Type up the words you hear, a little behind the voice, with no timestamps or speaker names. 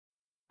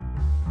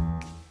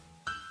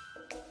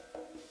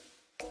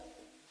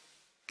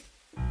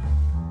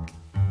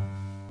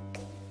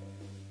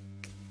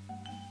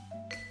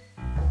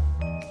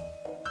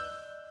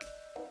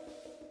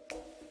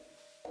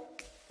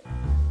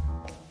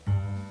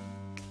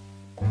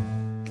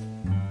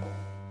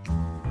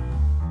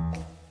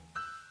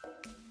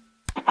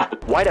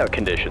Whiteout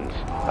conditions.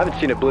 I haven't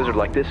seen a blizzard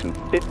like this in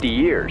 50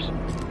 years.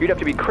 You'd have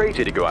to be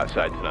crazy to go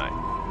outside tonight.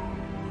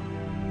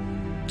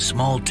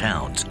 Small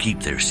towns keep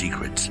their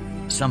secrets,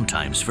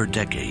 sometimes for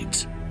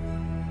decades,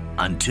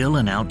 until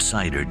an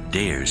outsider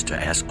dares to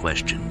ask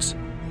questions.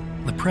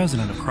 The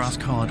president of Cross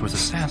College was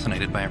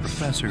assassinated by a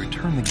professor who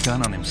turned the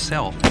gun on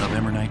himself in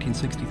November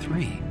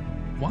 1963.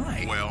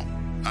 Why? Well,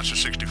 that's a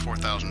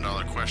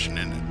 $64,000 question,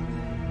 isn't it?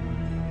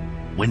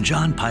 When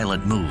John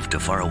Pilate moved to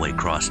faraway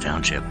Cross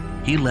Township,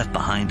 he left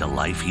behind a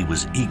life he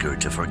was eager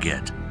to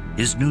forget.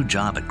 His new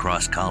job at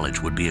Cross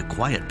College would be a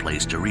quiet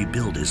place to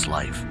rebuild his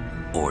life,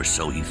 or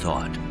so he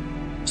thought.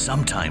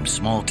 Sometimes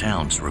small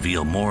towns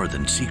reveal more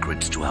than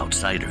secrets to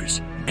outsiders,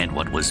 and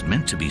what was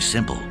meant to be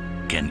simple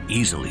can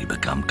easily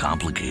become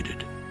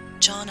complicated.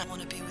 John, I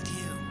want to be with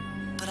you,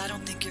 but I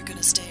don't think you're going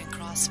to stay in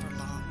Cross for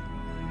long.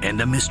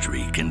 And a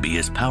mystery can be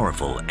as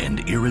powerful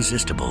and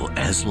irresistible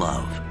as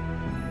love.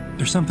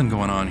 There's something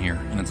going on here,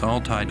 and it's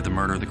all tied to the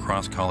murder of the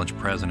Cross College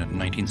president in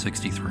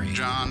 1963.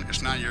 John,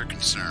 it's not your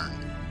concern.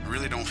 You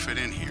really don't fit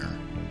in here.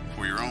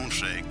 For your own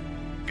sake,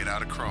 get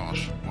out of Cross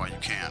while you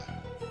can.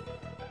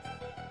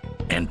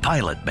 And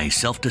Pilate may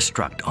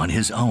self-destruct on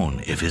his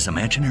own if his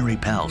imaginary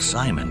pal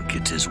Simon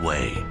gets his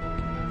way.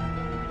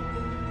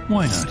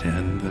 Why not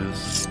end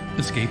this?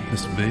 Escape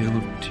this veil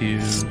of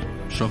tears,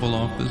 shovel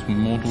off this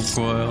mortal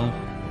coil,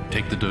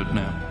 take the dirt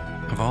now.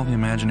 Of all the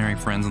imaginary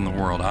friends in the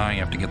world, I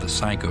have to get the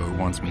psycho who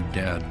wants me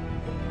dead.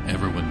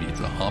 Everyone needs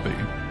a hobby.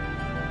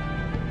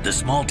 The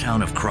small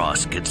town of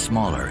Cross gets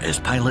smaller as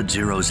Pilate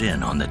zeroes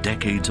in on the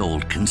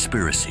decades-old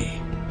conspiracy.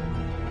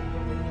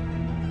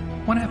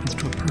 What happens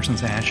to a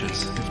person's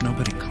ashes if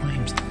nobody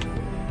claims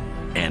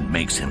them? And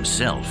makes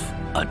himself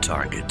a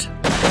target.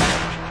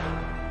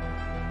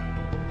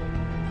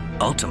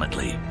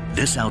 Ultimately,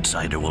 this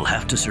outsider will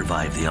have to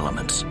survive the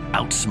elements,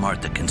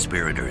 outsmart the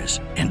conspirators,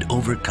 and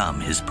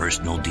overcome his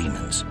personal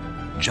demons.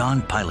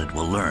 John Pilate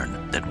will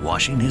learn that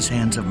washing his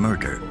hands of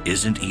murder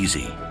isn't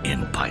easy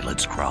in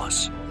Pilate's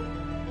Cross.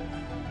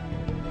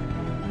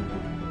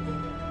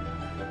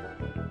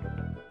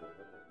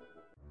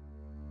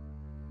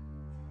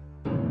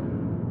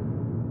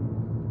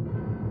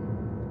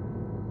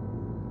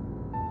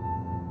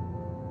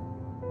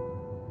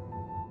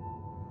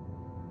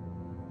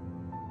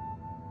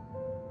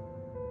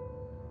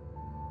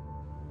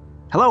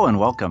 Hello and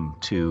welcome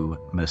to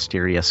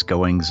Mysterious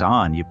Goings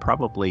On. You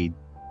probably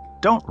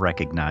don't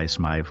recognize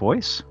my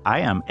voice. I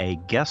am a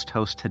guest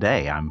host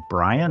today. I'm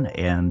Brian,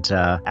 and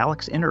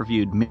Alex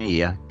interviewed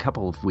me a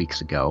couple of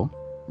weeks ago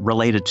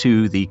related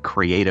to the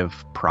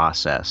creative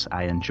process.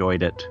 I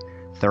enjoyed it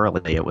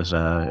thoroughly. It was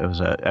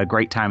a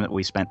great time that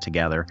we spent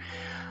together.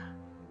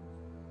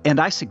 And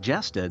I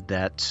suggested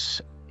that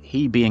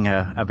he being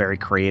a very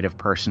creative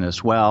person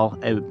as well,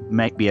 it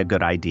might be a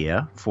good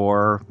idea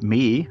for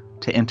me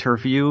to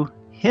interview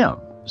him.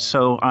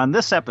 So on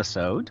this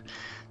episode,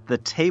 the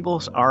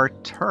tables are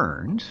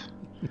turned,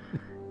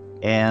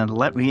 and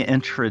let me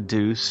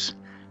introduce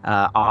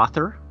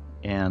author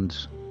and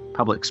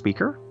public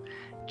speaker,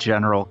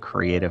 general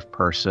creative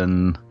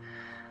person,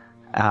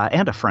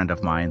 and a friend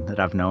of mine that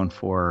I've known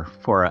for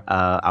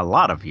a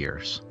lot of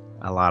years,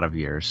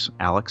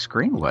 Alex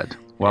Greenwood.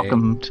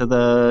 Welcome to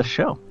the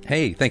show.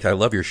 Hey, thanks. I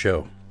love your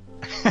show.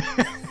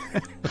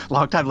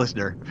 Long-time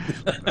listener,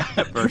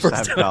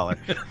 first-time caller.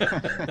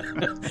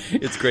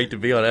 It's great to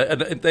be on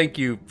it. And thank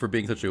you for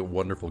being such a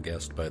wonderful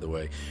guest, by the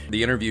way.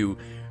 The interview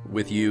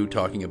with you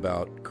talking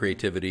about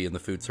creativity in the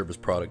food service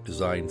product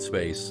design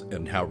space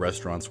and how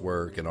restaurants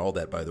work and all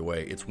that, by the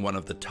way, it's one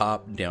of the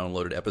top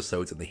downloaded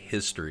episodes in the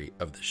history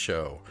of the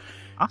show.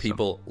 Awesome.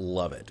 People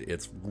love it.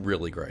 It's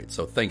really great.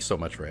 So thanks so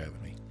much for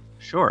having me.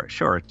 Sure.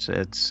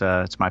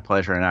 It's my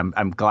pleasure, and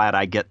I'm glad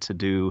I get to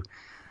do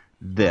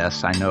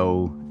this. I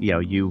know,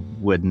 you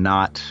would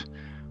not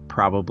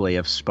probably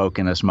have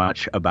spoken as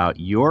much about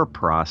your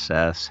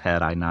process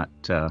had I not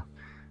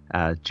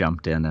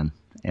jumped in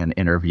and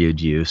interviewed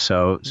you.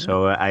 So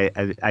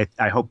I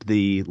hope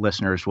the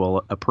listeners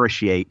will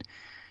appreciate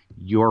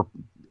your,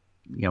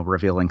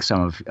 revealing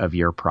some of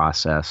your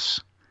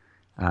process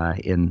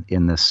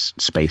in this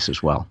space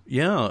as well.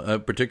 Yeah,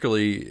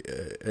 particularly,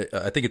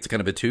 I think it's kind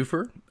of a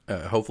twofer.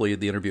 Hopefully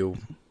the interview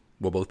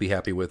we'll both be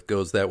happy with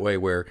goes that way,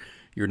 where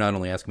you're not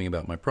only asking me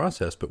about my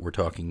process, but we're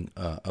talking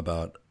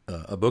about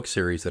a book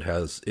series that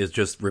is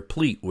just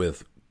replete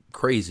with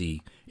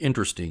crazy,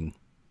 interesting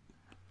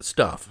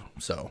stuff.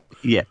 So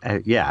yeah,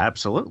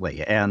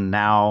 absolutely. And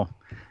now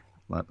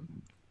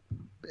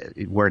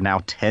we're now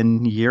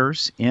 10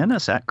 years in.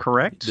 Is that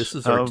correct? This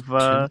is our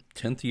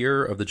 10th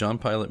year of the John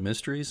Pilate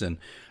Mysteries, and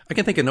I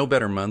can think of no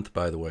better month,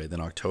 by the way,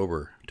 than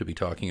October to be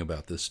talking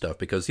about this stuff,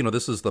 because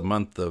this is the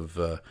month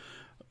of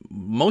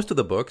most of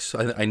the books.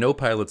 I know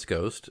Pilate's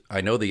Ghost.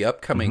 I know the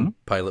upcoming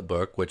Pilate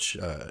book, which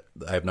I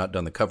have not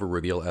done the cover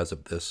reveal as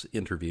of this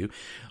interview,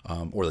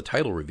 or the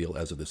title reveal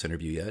as of this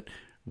interview yet.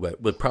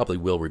 But probably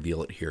will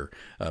reveal it here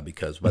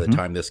because by the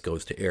time this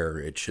goes to air,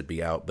 it should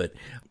be out. But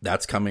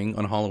that's coming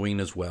on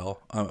Halloween as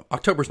well.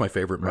 October's my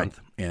favorite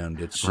month,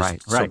 and it's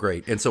just so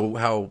great. And so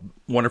how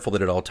wonderful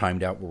that it all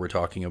timed out what we're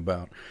talking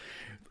about.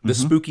 the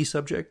spooky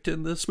subject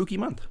in the spooky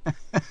month.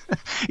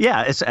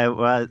 Yeah, it's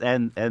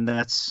and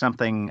that's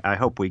something I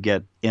hope we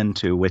get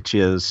into, which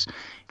is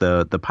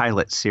the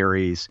pilot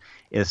series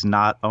is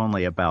not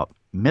only about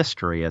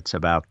mystery, it's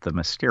about the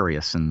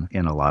mysterious in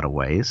a lot of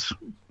ways,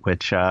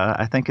 which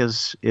I think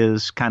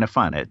is kind of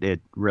fun.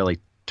 It really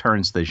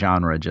turns the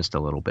genre just a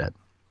little bit.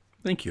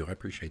 Thank you. I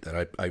appreciate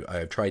that.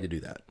 I've tried to do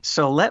that.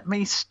 So let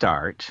me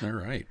start All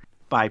right.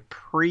 by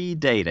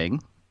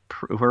predating.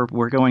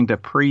 We're going to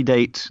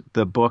predate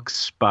the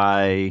books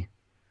by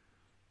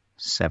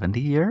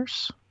 70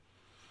 years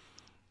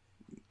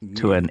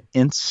to an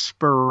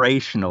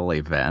inspirational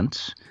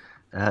event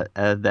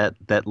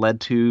that led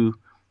to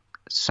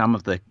some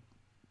of the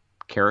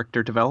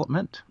character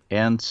development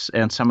and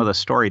some of the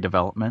story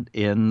development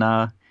in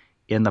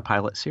the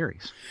pilot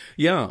series.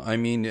 Yeah, I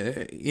mean,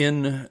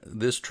 in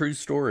this true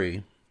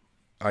story,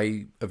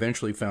 I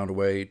eventually found a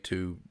way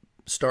to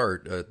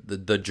start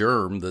the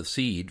germ, the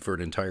seed for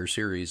an entire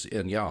series.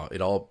 And yeah,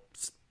 it all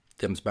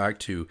stems back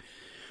to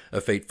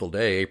a fateful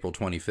day, April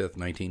 25th,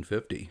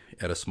 1950,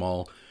 at a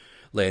small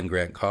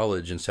land-grant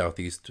college in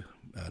southeast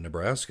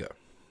Nebraska.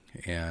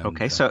 And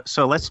okay, so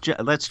let's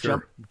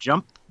sure.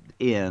 jump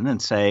in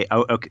and say,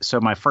 okay.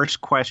 So my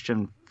first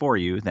question for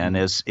you then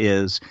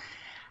is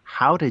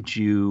how did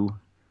you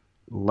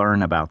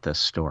learn about this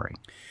story?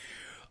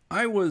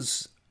 I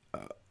was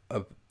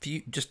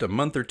just a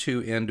month or two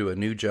into a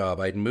new job.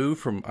 I'd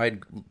moved from,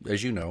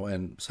 as you know,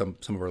 and some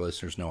of our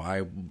listeners know,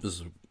 I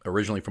was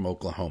originally from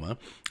Oklahoma.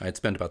 I had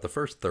spent about the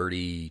first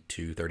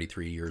 32,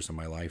 33 years of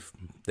my life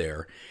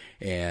there.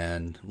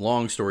 And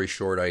long story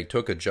short, I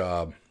took a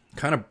job,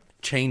 kind of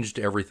changed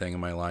everything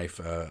in my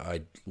life.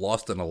 I'd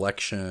lost an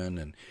election,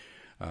 and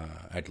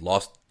I'd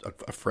lost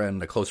a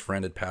friend, a close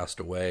friend had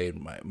passed away.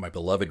 My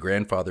beloved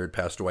grandfather had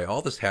passed away.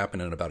 All this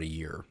happened in about a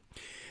year.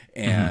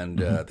 And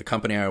the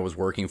company I was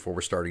working for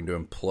was starting to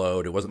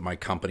implode. It wasn't my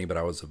company, but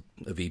I was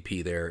a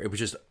VP there. It was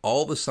just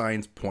all the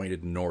signs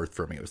pointed north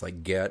for me. It was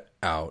like, get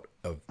out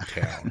of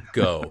town,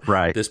 go.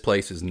 Right. This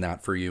place is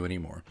not for you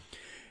anymore.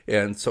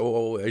 And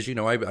so, as you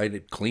know, I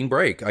did clean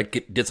break. I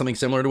did something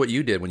similar to what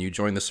you did when you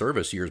joined the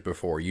service years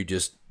before. You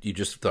just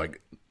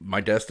like, my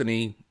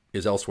destiny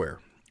is elsewhere.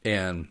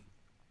 And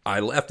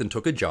I left and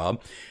took a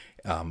job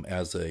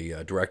as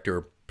a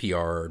director,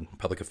 PR,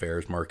 public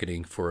affairs,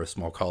 marketing for a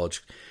small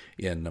college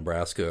in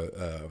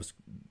Nebraska. It was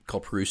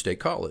called Peru State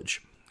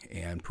College.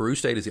 And Peru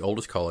State is the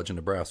oldest college in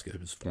Nebraska.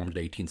 It was formed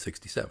in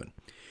 1867.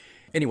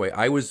 Anyway,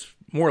 I was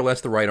more or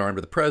less the right arm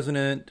to the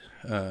president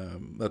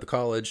of the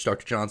college,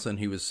 Dr. Johnson.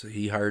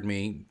 He hired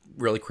me,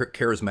 really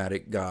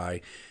charismatic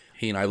guy.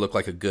 He and I looked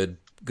like a good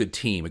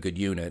team, a good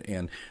unit.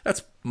 And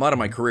that's a lot of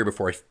my career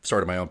before I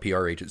started my own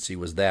PR agency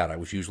was that. I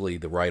was usually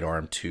the right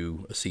arm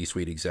to a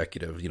C-suite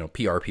executive. You know,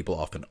 PR people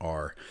often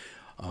are.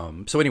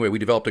 So anyway, we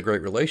developed a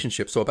great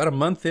relationship. So about a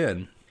month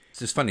in, it's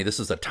just funny. This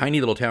is a tiny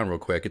little town real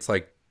quick. It's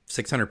like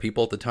 600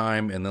 people at the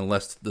time. And then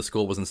unless the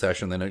school was in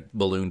session, then it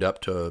ballooned up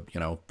to,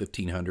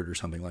 1,500 or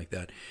something like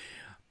that.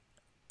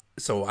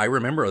 So I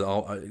remember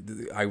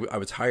I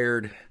was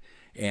hired,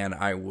 and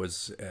I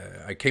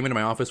came into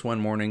my office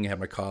one morning, had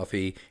my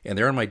coffee, and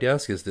there on my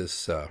desk is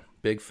this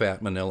big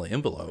fat manila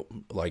envelope,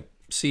 like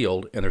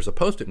sealed, and there's a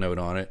Post-it note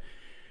on it.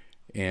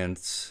 And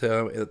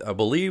so I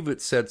believe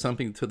it said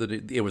something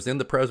it was in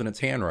the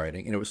president's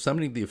handwriting, and it was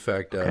something to the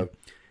effect of,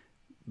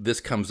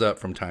 this comes up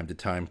from time to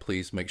time.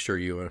 Please make sure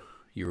you're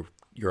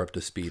up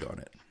to speed on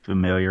it.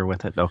 Familiar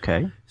with it.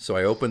 Okay. So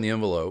I opened the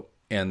envelope,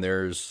 and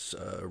there's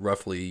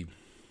roughly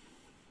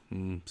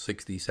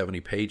 60,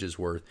 70 pages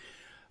worth,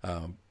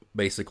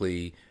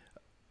 basically,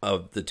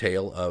 of the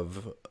tale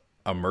of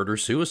a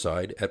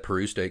murder-suicide at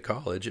Peru State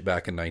College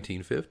back in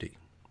 1950.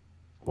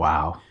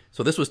 Wow.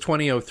 So this was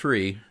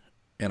 2003,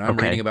 and I'm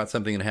reading about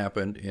something that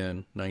happened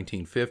in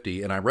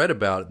 1950, and I read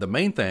about the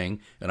main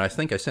thing, and I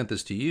think I sent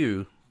this to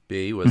you,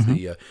 B, was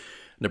the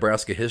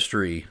Nebraska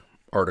History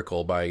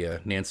article by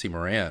Nancy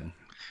Moran.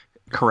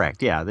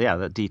 Correct. Yeah,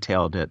 that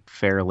detailed it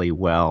fairly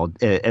well,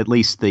 at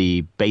least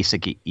the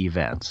basic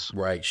events.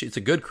 Right. It's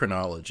a good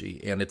chronology,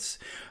 and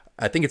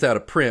I think it's out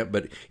of print,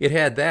 but it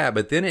had that,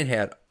 but then it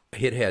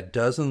had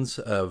dozens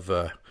of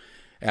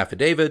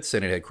affidavits,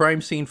 and it had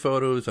crime scene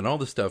photos and all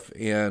this stuff,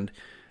 and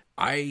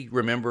I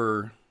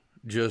remember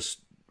just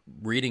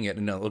reading it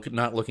and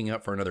not looking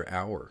up for another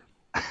hour.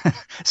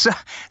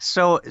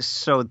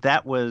 So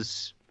that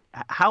was,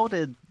 how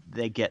did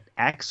they get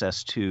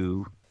access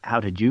to? How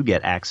did you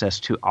get access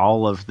to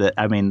all of the?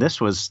 I mean, this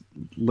was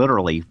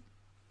literally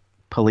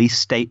police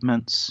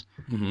statements,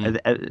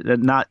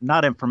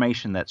 not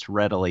information that's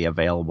readily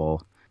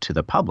available to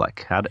the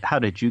public. How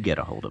did you get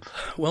a hold of?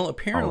 Well,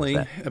 apparently,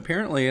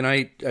 and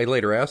I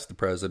later asked the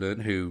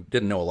president, who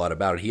didn't know a lot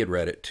about it. He had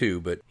read it too,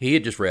 but he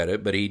had just read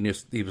it, but he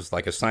was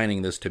like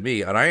assigning this to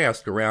me. And I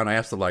asked around. I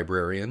asked the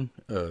librarian,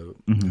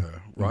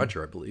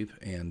 Roger, I believe,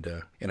 and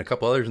a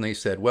couple others, and they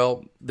said,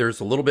 well, there's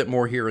a little bit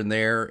more here and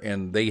there,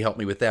 and they helped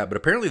me with that. But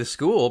apparently, the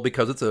school,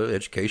 because it's an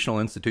educational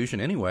institution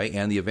anyway,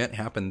 and the event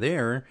happened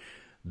there,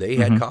 they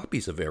had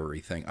copies of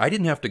everything. I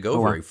didn't have to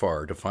go very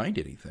far to find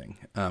anything.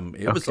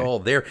 It was all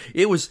there.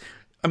 It was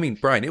I mean,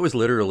 Brian, it was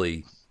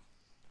literally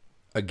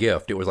a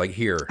gift. It was like,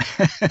 here.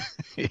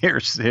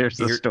 here's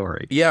the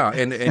story. Yeah,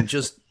 and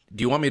just,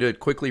 do you want me to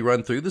quickly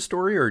run through the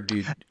story, or do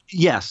you...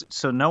 Yes.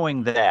 So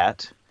knowing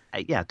that,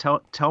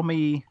 tell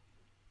me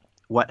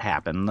what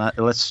happened.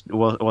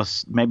 We'll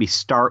maybe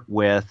start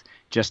with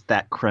just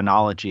that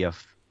chronology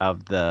of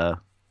the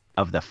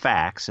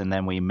facts, and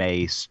then we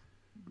may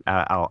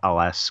I'll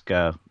ask.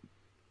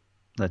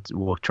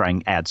 We'll try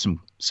and add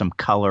some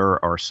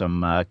color or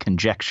some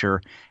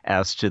conjecture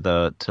as to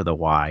the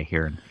why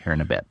here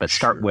in a bit. But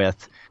start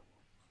with.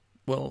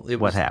 Well,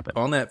 what happened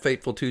on that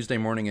fateful Tuesday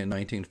morning in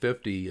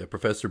 1950.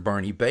 Professor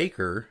Barney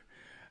Baker,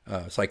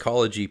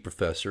 psychology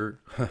professor,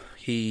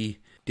 he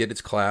did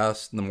his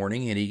class in the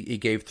morning, and he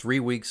gave 3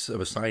 weeks of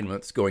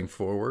assignments going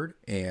forward,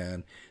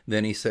 and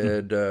then he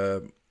said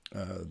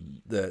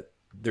that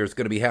there's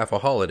going to be half a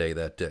holiday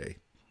that day,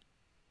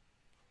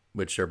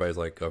 which everybody's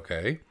like,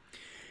 okay.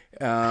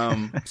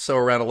 So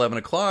around 11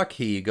 o'clock,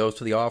 he goes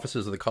to the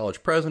offices of the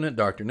college president,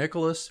 Dr.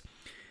 Nicholas,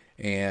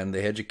 and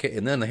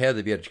then the head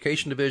of the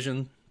education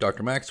division,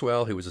 Dr.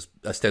 Maxwell, who was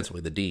ostensibly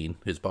the dean,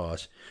 his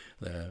boss,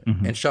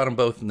 and shot them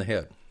both in the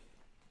head.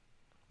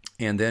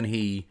 And then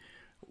he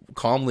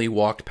calmly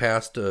walked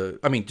past,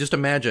 just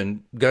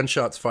imagine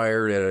gunshots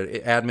fired at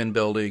an admin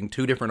building,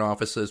 2 different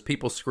offices,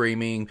 people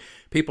screaming,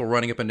 people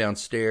running up and down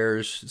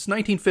stairs. It's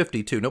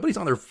 1952. Nobody's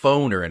on their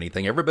phone or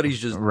anything. Everybody's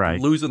just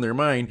losing their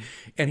mind.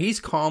 And he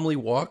calmly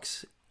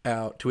walks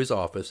out to his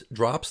office,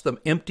 drops the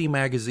empty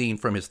magazine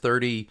from his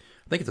 30,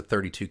 I think it's a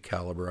 32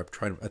 caliber,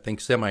 I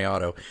think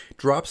semi-auto,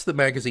 drops the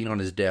magazine on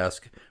his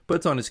desk,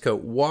 puts on his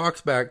coat,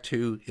 walks back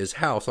to his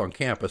house on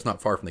campus,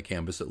 not far from the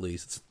campus at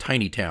least. It's a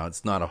tiny town.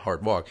 It's not a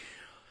hard walk.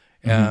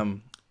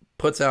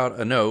 Puts out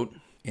a note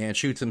and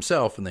shoots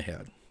himself in the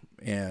head.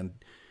 And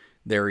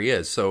there he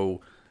is.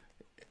 So,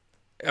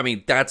 I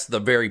mean, that's the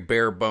very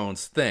bare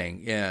bones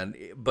thing.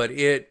 But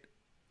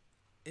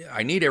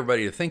I need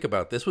everybody to think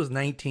about this. Was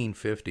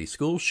 1950.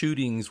 School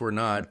shootings were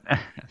not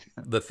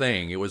the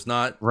thing. It was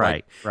not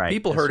right.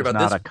 People heard about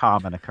this. Not a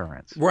common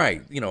occurrence.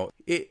 Right.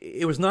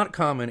 It was not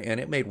common, and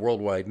it made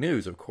worldwide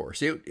news. Of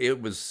course,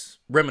 it was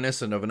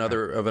reminiscent of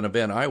an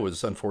event I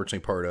was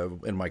unfortunately part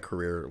of in my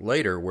career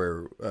later,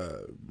 where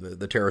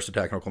the terrorist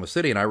attack in Oklahoma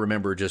City, and I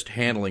remember just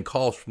handling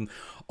calls from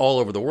all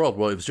over the world.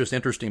 Well, it was just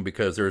interesting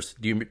because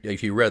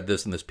if you read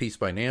this in this piece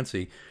by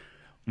Nancy.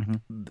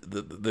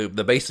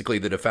 The basically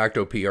the de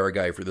facto PR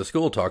guy for the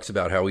school talks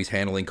about how he's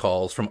handling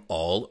calls from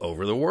all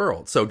over the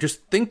world. So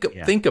just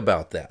think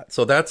about that.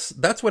 So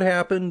that's what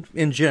happened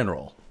in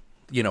general.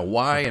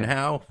 Why and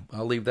how,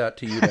 I'll leave that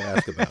to you to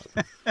ask about.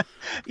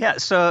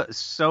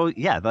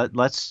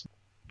 Let's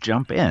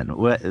jump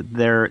in.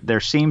 There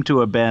seemed to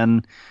have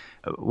been,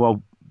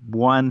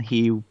 one,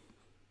 he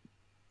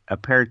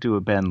appeared to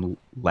have been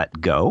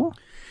let go.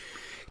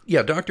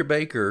 Yeah, Dr.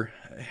 Baker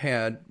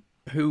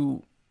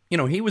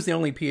he was the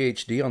only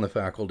PhD on the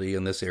faculty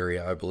in this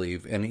area, I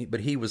believe,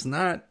 but he was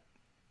not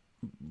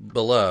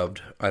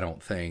beloved, I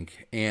don't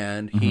think,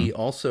 and he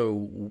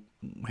also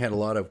had a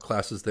lot of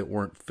classes that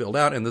weren't filled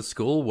out, and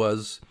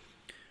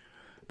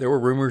there were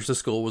rumors the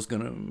school was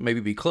going to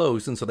maybe be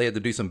closed, and so they had to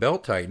do some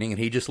belt tightening, and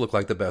he just looked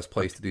like the best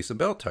place to do some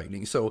belt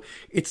tightening. So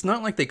it's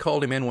not like they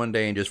called him in one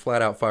day and just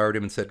flat out fired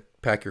him and said,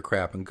 pack your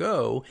crap and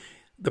go.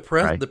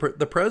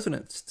 The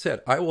president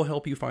said, I will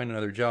help you find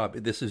another job.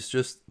 This is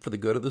just for the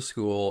good of the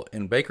school.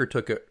 And Baker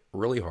took it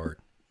really hard,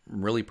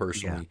 really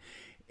personally.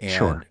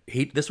 Yeah.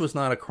 And this was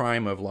not a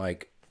crime of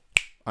like,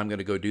 I'm going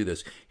to go do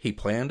this. He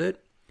planned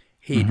it.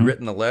 He'd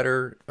written a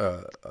letter,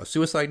 a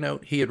suicide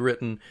note. He had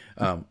written,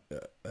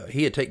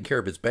 he had taken care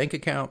of his bank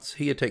accounts.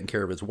 He had taken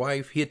care of his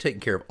wife. He had taken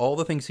care of all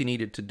the things he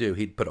needed to do.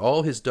 He'd put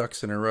all his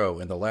ducks in a row.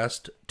 And the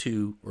last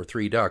 2 or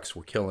 3 ducks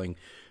were killing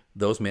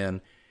those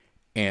men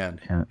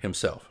and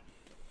himself.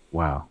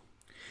 Wow.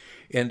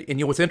 And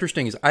what's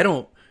interesting is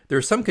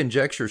there's some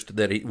conjectures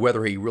that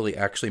whether he really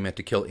actually meant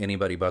to kill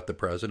anybody but the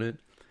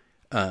president,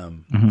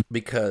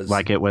 because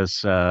like it was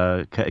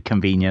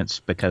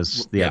convenience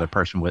because the other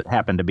person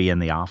happened to be in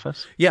the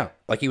office. Yeah,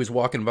 like he was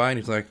walking by and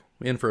he's like,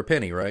 in for a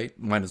penny, right?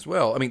 Might as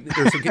well. I mean,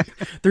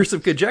 there's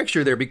some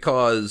conjecture there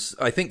because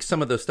I think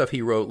some of the stuff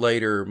he wrote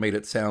later made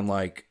it sound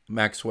like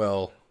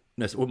Maxwell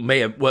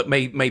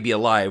may be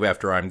alive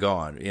after I'm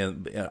gone,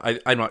 and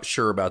I'm not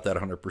sure about that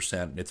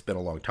 100%. It's been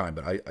a long time,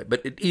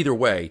 but either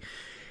way,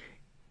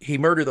 he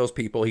murdered those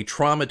people. He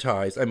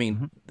traumatized. I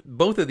mean,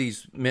 both of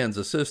these men's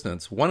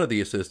assistants. One of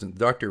the assistants,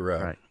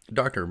 Dr.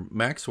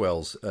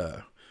 Maxwell's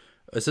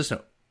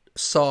assistant,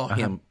 saw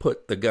him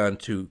put the gun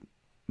to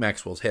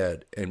Maxwell's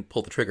head and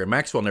pull the trigger. And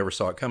Maxwell never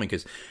saw it coming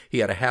because he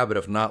had a habit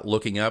of not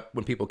looking up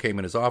when people came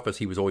in his office.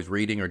 He was always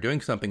reading or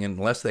doing something, and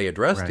unless they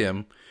addressed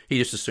him, he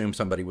just assumed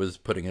somebody was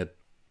putting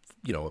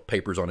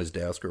papers on his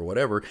desk or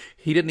whatever.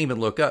 He didn't even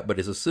look up, but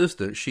his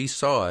assistant, she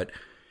saw it,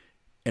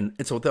 and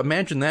so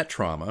imagine that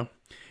trauma.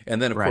 And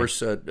then of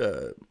course,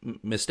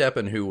 Miss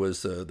Steppen, who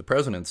was the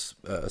president's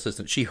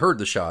assistant, she heard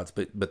the shots,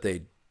 but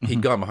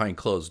he'd gone behind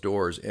closed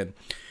doors, and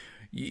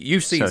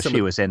you've seen. So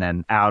she was in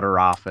an outer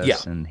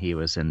office, and he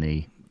was in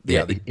the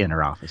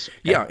inner office.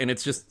 Okay. Yeah, and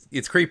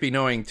it's creepy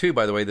knowing too,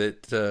 by the way,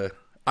 that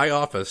I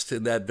officed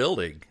in that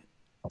building.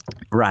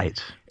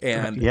 Right.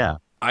 And yeah.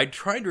 I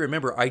tried to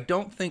remember. I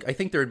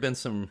think there had been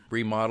some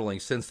remodeling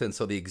since then,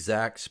 so the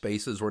exact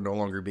spaces were no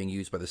longer being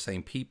used by the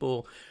same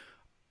people.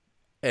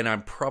 And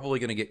I'm probably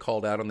going to get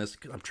called out on this.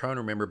 I'm trying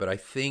to remember, but I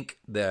think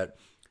that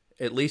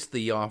at least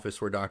the office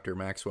where Dr.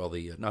 Maxwell,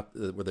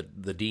 where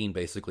the dean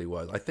basically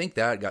was, I think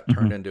that got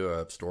turned into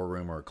a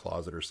storeroom or a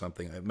closet or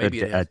something.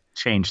 Maybe it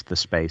changed the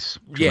space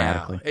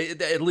dramatically.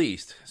 Yeah, at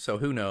least. So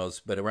who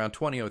knows? But around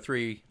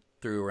 2003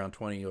 through around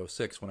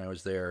 2006, when I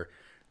was there,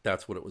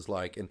 that's what it was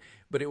like.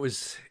 But it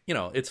was,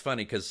 it's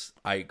funny because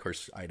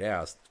I'd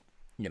asked,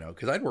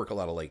 because I'd work a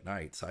lot of late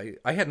nights.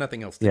 I had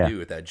nothing else to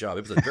do at that job.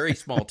 It was a very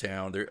small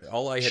town.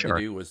 All I had to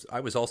do was, I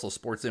was also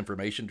sports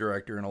information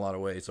director in a lot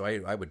of ways. So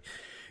I would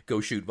go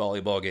shoot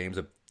volleyball games,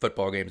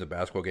 football games, and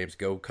basketball games,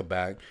 come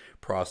back,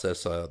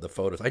 process the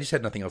photos. I just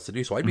had nothing else to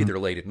do. So I'd be there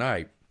late at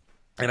night.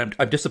 And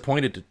I'm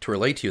disappointed to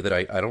relate to you that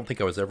I don't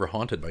think I was ever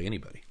haunted by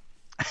anybody.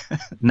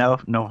 No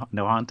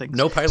hauntings.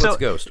 No pilot's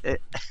ghost.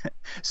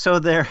 So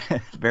they're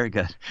very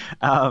good.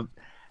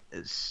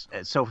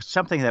 So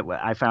something that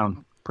I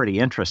found pretty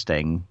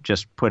interesting,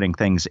 just putting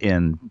things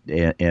in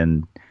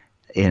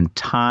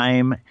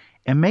time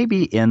and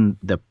maybe in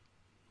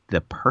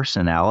the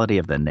personality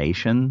of the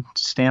nation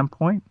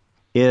standpoint,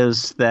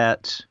 is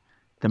that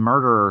the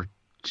murderer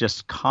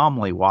just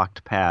calmly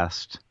walked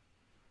past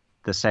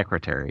the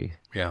secretary.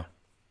 Yeah.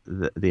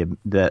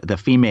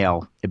 The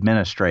female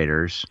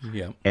administrators.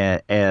 Yeah.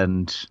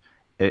 And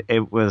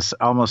it was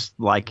almost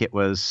like it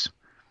was,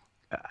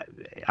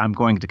 I'm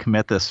going to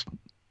commit this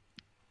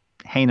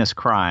heinous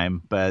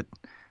crime, but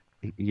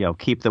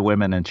keep the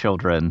women and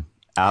children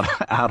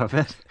out of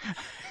it.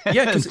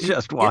 Yeah, because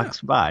just walks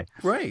by.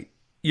 Right.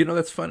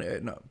 That's funny.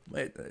 No,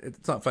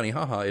 it's not funny.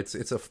 Haha. It's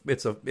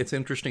an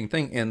interesting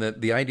thing, and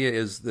the idea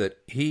is that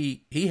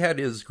he had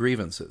his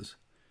grievances,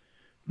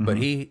 but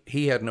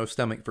he had no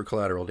stomach for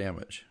collateral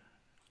damage.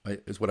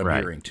 Is what I'm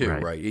hearing too.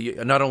 Right.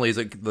 Not only is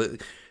it the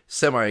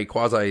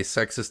quasi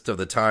sexist of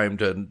the time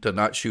to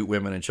not shoot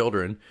women and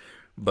children,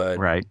 but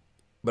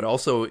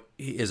also,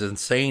 as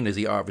insane as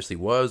he obviously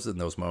was in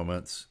those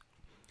moments,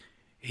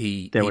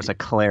 there was a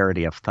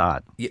clarity of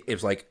thought. It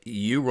was like,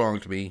 you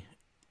wronged me,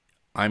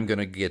 I'm going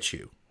to get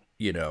you,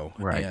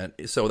 Right.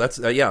 And so that's,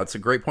 it's a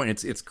great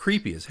point. It's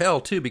creepy as hell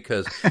too,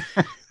 because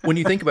when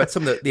you think about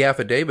some of the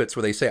affidavits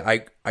where they say,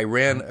 I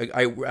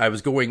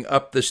was going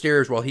up the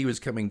stairs while he was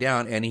coming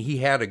down and he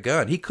had a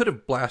gun. He could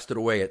have blasted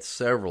away at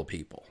several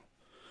people.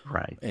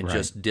 Right. And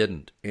just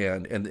didn't.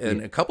 And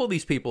a couple of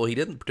these people he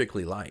didn't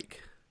particularly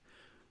like.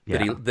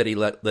 That he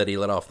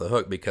let off the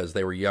hook because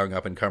they were young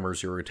up and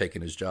comers who were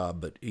taking his job,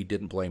 but he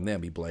didn't blame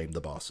them. He blamed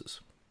the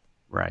bosses.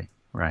 Right.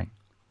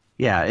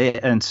 Yeah,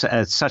 and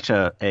it's such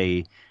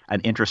an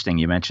interesting.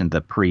 You mentioned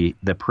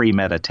the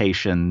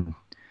premeditation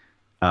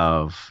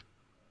of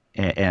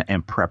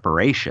and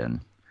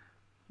preparation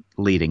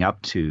leading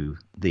up to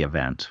the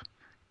event,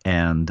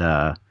 and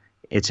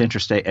it's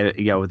interesting.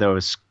 There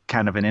was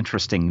kind of an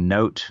interesting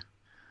note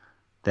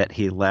that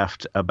he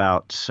left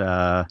about.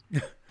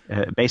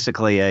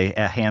 Basically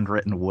a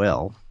handwritten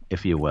will,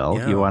 if you will.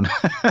 Yeah. You want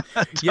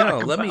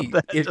let me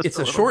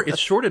it's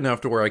short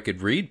enough to where I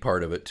could read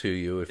part of it to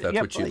you if that's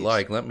what you'd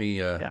like. Let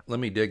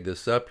me dig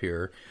this up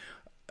here.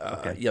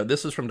 Okay.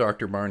 This is from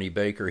Dr. Barney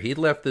Baker. He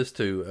left this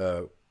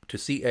to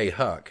C.A.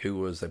 Huck, who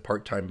was a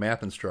part-time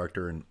math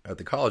instructor at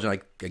the college, and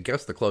I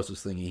guess the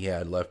closest thing he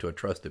had left to a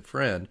trusted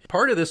friend.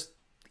 Part of this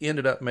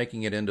ended up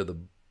making it into the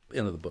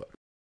book.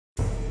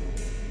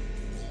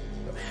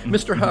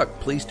 Mr. Huck,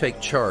 please take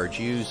charge.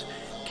 Use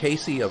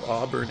Casey of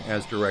Auburn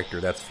as director.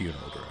 That's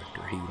funeral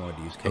director. He wanted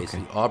to use Casey.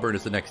 Okay. Auburn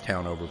is the next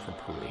town over from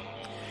Peru.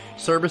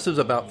 Services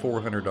about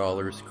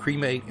 $400.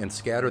 Cremate and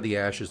scatter the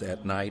ashes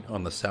at night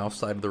on the south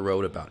side of the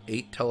road about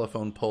 8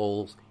 telephone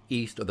poles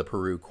east of the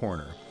Peru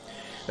corner.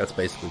 That's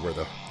basically where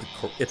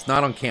it's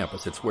not on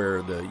campus. It's where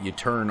you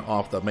turn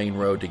off the main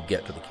road to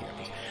get to the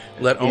campus.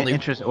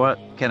 What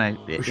can I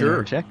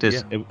interject?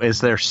 Is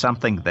there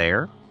something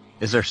there?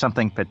 Is there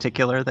something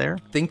particular there?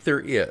 I think there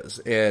is.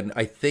 And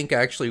I think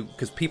actually,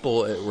 because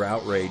people were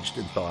outraged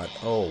and thought,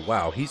 oh,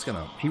 wow, he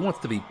wants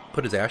to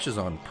put his ashes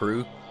on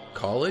Peru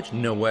College?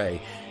 No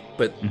way.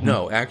 But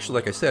no,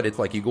 actually, like I said, it's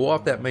like you go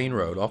off that main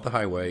road, off the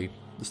highway,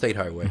 the state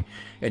highway,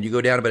 and you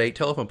go down about 8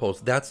 telephone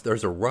poles.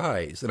 There's a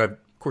rise. And I've,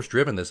 of course,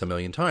 driven this a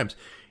million times.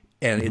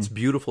 And it's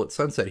beautiful at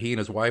sunset. He and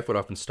his wife would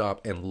often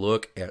stop and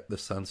look at the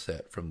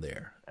sunset from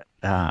there.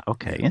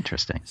 Okay,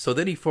 interesting. So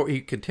then he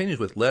continues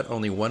with, let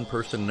only one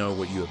person know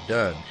what you have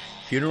done.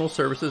 Funeral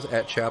services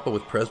at chapel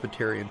with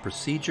Presbyterian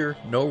procedure.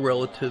 No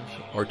relatives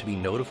are to be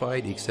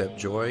notified except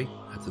Joy,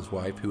 that's his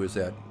wife, who is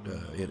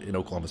in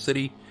Oklahoma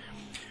City.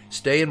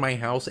 Stay in my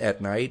house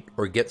at night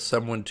or get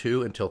someone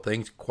to until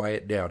things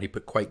quiet down. He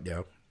put quiet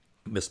down.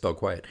 Misspelled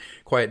quiet.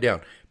 Quiet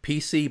down.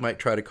 PC might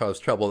try to cause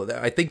trouble.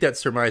 I think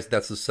that's surmised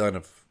that's the son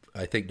of,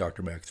 I think,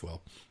 Dr.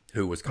 Maxwell,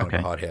 who was kind of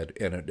a hothead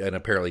and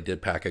apparently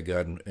did pack a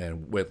gun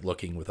and went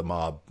looking with a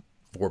mob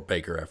for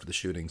Baker after the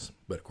shootings,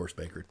 but of course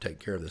Baker take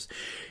care of this.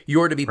 You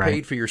are to be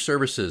paid for your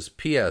services.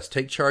 P.S.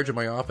 Take charge of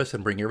my office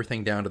and bring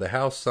everything down to the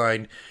house.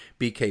 Signed,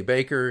 B.K.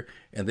 Baker,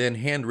 and then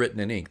handwritten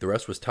in ink. The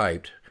rest was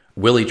typed.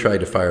 Willie tried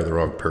to fire the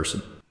wrong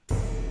person.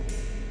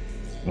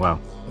 Wow.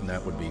 And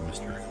that would be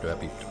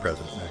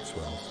President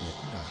Maxwell.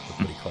 That's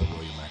what he called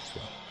William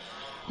Maxwell.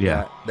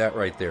 Yeah. That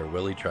right there,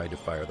 Willie tried to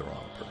fire the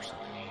wrong person.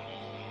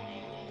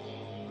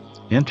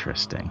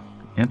 Interesting.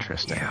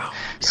 Yeah.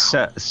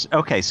 So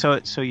okay, so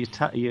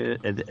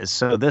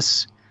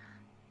this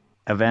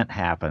event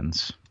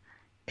happens,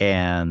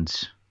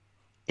 and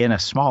in a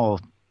small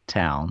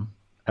town.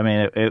 I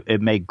mean,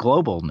 it made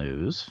global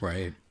news,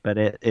 right? But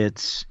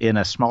it's in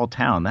a small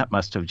town. That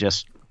must have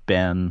just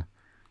been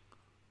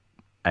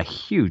a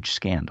huge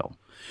scandal.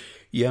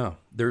 Yeah,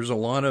 there's a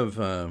lot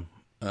of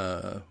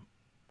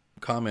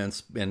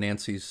comments in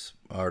Nancy's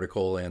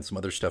article and some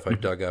other stuff I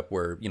dug up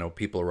where,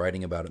 people are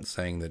writing about it and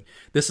saying that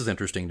this is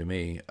interesting to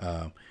me.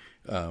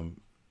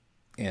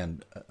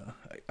 And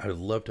I'd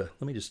love to,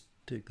 let me just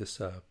dig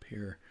this up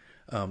here.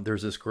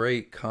 There's this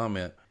great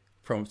comment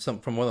from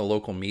one of the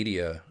local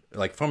media,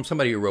 like from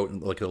somebody who wrote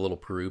like a little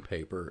Peru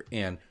paper,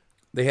 and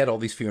they had all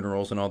these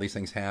funerals and all these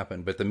things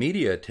happen, but the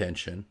media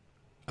attention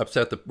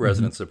upset the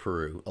residents of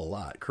Peru a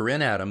lot.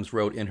 Corinne Adams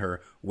wrote in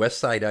her West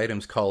Side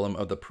Items column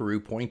of the Peru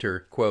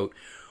Pointer, quote,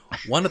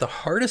 "One of the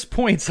hardest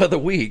points of the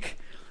week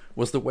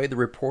was the way the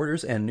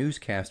reporters and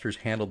newscasters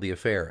handled the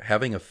affair,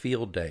 having a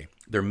field day.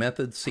 Their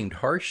methods seemed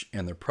harsh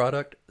and their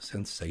product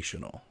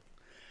sensational."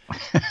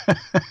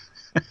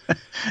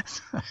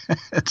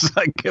 It's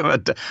like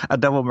a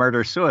double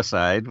murder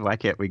suicide. Why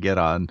can't we get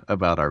on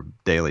about our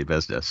daily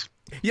business?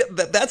 Yeah,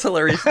 that's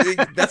hilarious.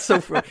 That's so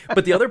funny.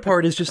 But the other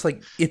part is just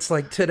like, it's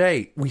like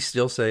today, we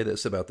still say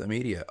this about the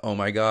media. Oh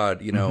my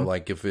God,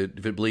 like if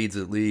it bleeds,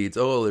 it leads.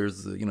 Oh,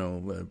 there's,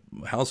 a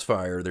house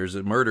fire, there's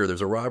a murder,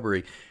 there's a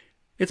robbery.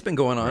 It's been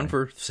going on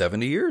for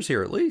 70 years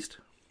here at least.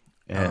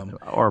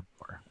 Or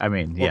more. I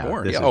mean, or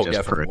more. This is just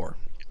definitely more.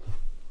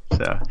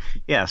 So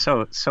yeah,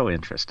 so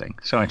interesting,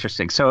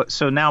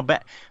 So now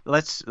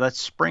let's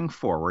spring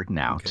forward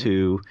now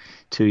to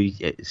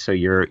so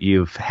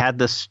you've had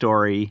this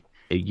story.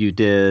 You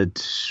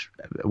did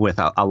with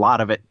a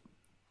lot of it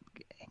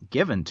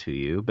given to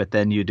you, but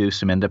then you do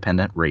some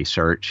independent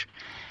research.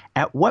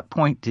 At what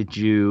point did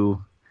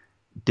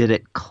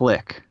it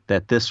click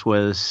that this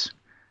was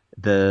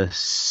the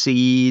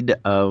seed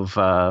of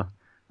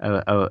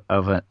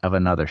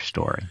another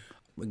story?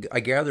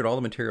 I gathered all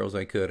the materials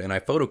I could, and I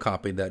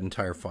photocopied that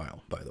entire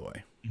file, by the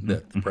way,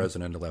 that the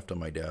president had left on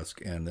my desk,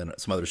 and then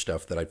some other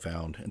stuff that I'd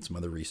found and some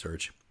other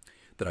research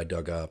that I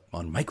dug up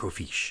on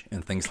microfiche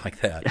and things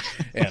like that.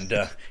 And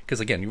because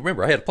again, you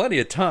remember, I had plenty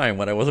of time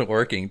when I wasn't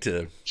working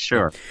to.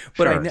 Sure.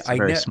 But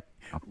sure.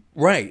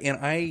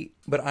 Right.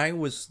 But I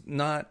was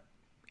not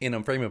in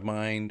a frame of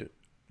mind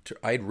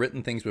I'd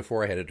written things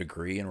before. I had a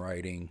degree in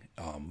writing,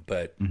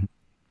 but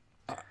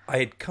I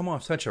had come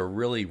off such a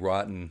really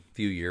rotten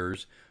few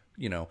years,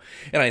 and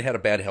I had a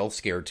bad health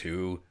scare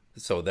too.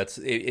 So that's,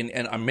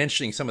 and I'm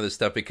mentioning some of this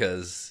stuff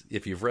because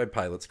if you've read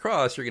Pilate's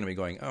Cross, you're going to be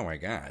going, oh my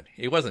God,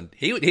 he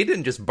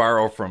didn't just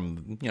borrow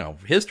from,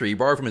 history. He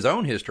borrowed from his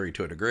own history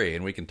to a degree.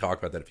 And we can talk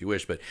about that if you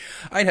wish, but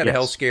I had a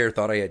health scare,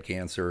 thought I had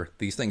cancer.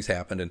 These things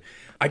happened and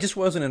I just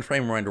wasn't in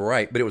frame of mind to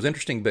write, but it was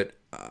interesting. But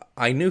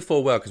I knew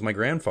full well, because my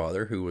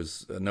grandfather, who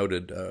was a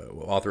noted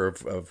author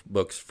of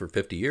books for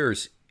 50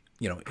 years,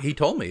 he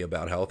told me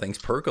about how things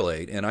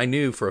percolate, and I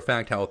knew for a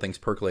fact how things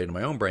percolate in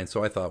my own brain.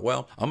 So I thought,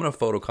 well, I'm going to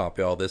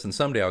photocopy all this, and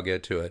someday I'll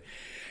get to it.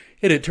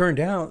 And it turned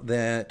out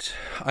that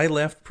I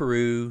left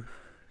Peru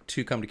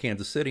to come to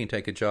Kansas City and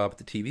take a job at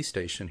the TV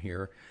station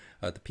here,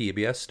 the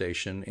PBS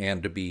station,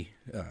 and to be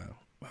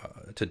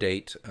to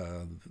date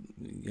the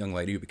young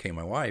lady who became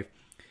my wife.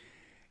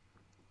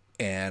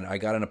 And I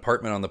got an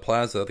apartment on the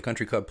plaza, the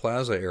Country Club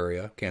Plaza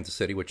area, Kansas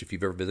City, which if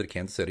you've ever visited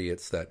Kansas City,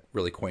 it's that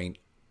really quaint,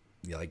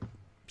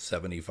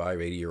 75,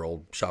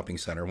 80-year-old shopping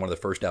center, one of the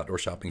first outdoor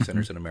shopping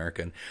centers in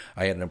America. And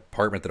I had an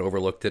apartment that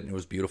overlooked it, and it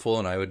was beautiful.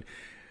 And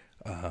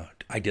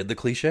I did the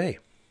cliche.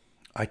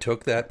 I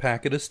took that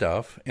packet of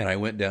stuff, and I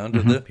went down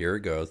to here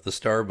it goes, the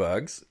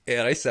Starbucks,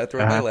 and I sat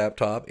there on my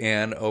laptop,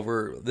 and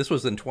this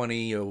was in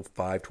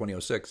 2005,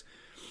 2006.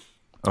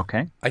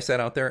 Okay. I sat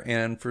out there,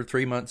 and for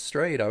 3 months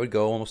straight, I would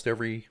go almost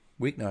every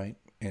weeknight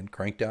and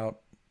cranked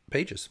out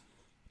pages.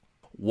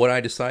 What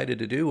I decided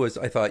to do was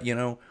I thought,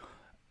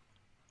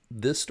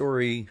 this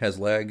story has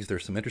legs.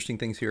 There's some interesting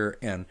things here.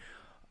 And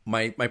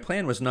my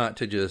plan was not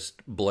to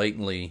just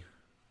blatantly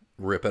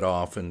rip it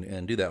off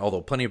and do that, although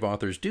plenty of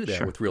authors do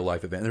that with real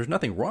life events. There's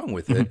nothing wrong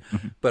with it.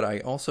 But I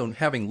also,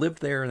 having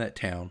lived there in that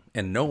town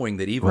and knowing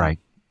that even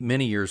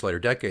many years later,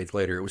 decades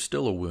later, it was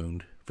still a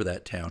wound for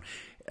that town.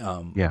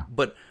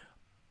 But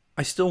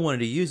I still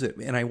wanted to use it.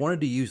 And I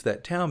wanted to use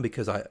that town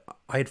because I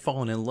had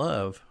fallen in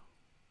love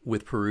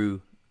with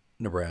Peru,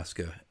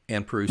 Nebraska,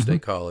 and Peru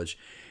State College.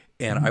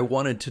 And I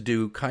wanted to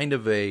do kind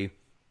of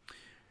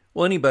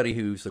anybody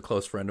who's a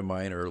close friend of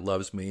mine or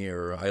loves me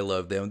or I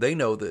love them, they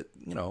know that,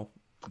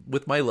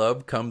 with my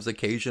love comes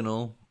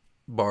occasional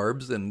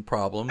barbs and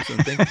problems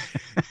and things.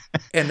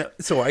 And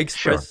so I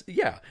express,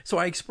 Sure. So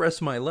I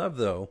expressed my love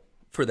though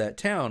for that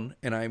town,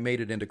 and I made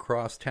it into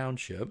Cross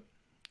Township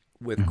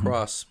with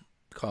Cross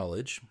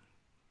College.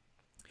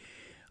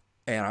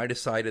 And I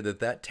decided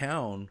that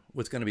town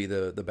was going to be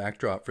the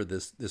backdrop for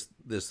this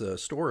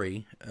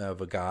story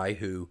of a guy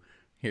who,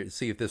 here,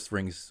 see if this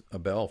rings a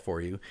bell for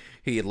you.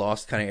 He had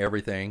lost kind of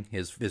everything.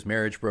 His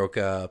marriage broke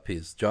up.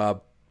 His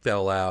job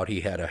fell out.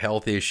 He had a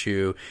health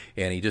issue,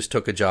 and he just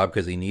took a job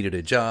because he needed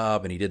a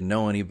job, and he didn't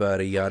know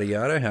anybody. Yada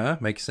yada. Huh?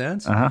 Makes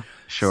sense.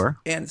 Sure.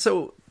 And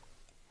so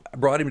I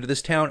brought him to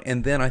this town,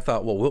 and then I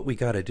thought, well, what we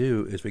got to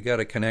do is we got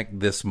to connect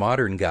this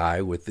modern guy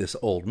with this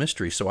old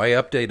mystery. So I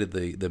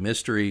updated the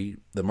mystery.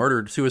 The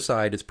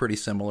murder-suicide is pretty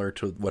similar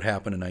to what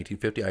happened in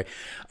 1950.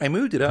 I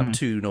moved it up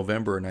to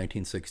November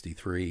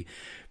 1963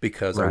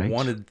 because I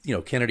wanted,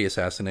 Kennedy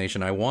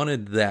assassination. I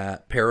wanted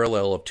that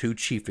parallel of two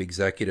chief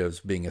executives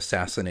being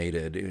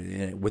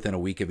assassinated within a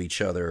week of each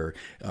other,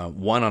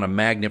 one on a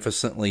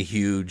magnificently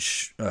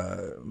huge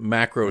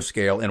macro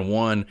scale, and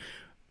one,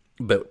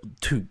 but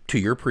to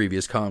your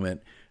previous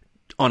comment,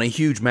 on a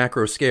huge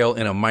macro scale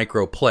in a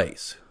micro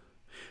place.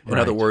 In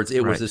other words,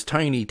 it was this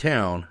tiny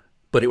town,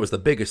 but it was the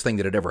biggest thing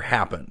that had ever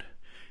happened.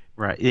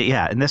 Right.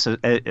 Yeah. And this is,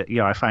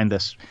 I find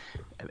this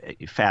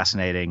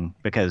fascinating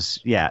because,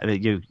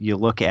 you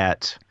look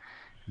at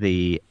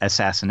the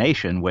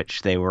assassination,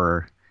 which they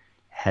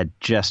had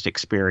just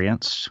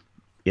experienced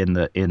in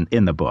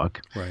the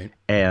book. Right.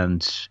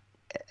 And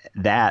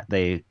that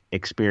they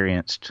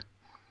experienced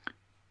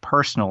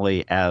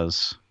personally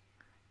as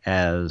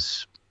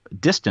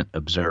distant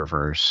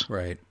observers,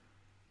 right?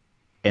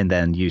 And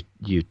then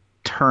you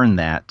turn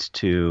that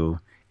to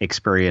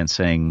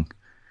experiencing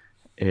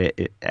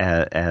it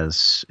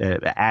as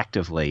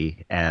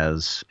actively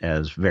as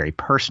very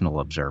personal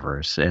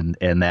observers, and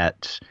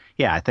that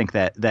I think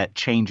that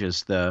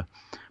changes the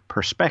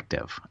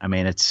perspective. I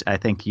mean, I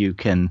think you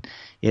can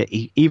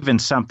even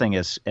something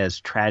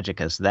as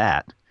tragic as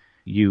that.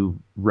 You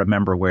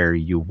remember where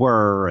you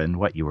were and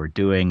what you were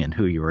doing and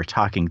who you were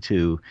talking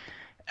to.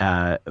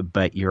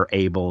 But you're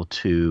able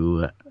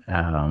to,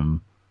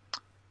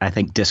 I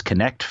think,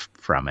 disconnect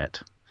from it.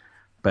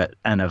 But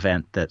an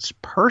event that's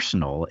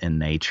personal in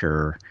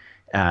nature,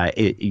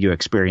 you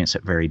experience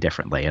it very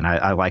differently. And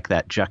I like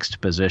that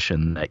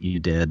juxtaposition that you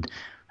did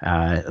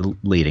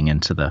leading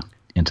into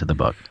the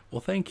book. Well,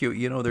 thank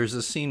you. There's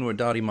a scene where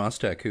Dottie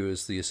Mostek, who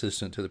is the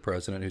assistant to the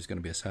president who's going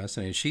to be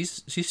assassinated,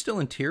 she's still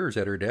in tears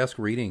at her desk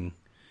reading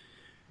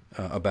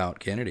about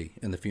Kennedy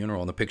and the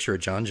funeral and the picture of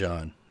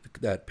John.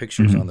 That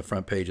picture's on the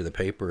front page of the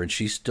paper, and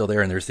she's still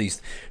there. And there's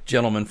these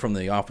gentlemen from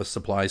the office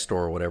supply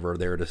store or whatever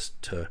there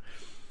to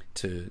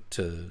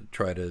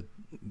try to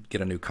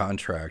get a new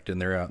contract,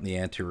 and they're out in the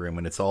anteroom,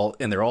 and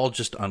they're all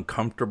just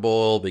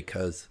uncomfortable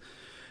because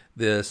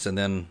this, and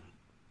then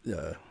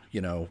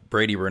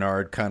Brady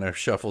Bernard kind of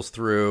shuffles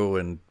through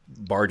and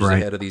barges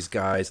ahead of these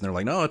guys, and they're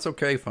like, no, it's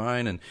okay,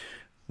 fine, and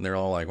they're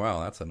all like, wow,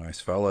 that's a nice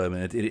fella. I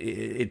mean,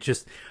 it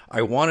just,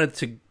 I wanted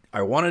to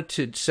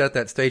set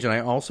that stage, and I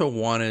also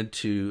wanted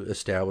to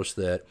establish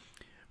that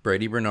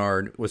Brady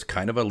Bernard was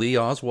kind of a Lee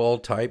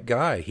Oswald type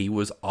guy. He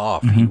was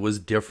off. He was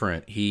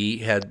different.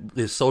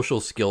 His social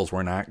skills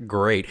were not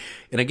great.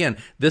 And again,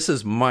 this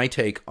is my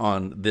take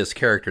on this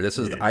character.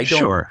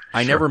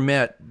 I never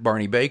met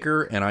Barney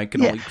Baker, and I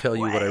can only tell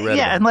you what I read.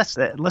 Yeah, and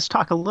let's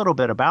talk a little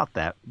bit about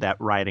that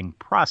writing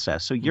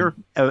process. So your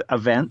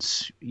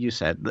events, you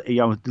said,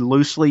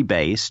 loosely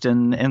based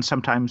and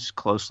sometimes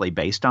closely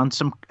based on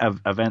some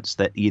events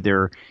that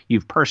either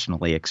you've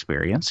personally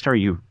experienced or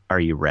you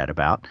read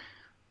about.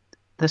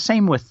 The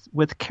same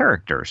with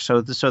characters.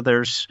 So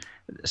there's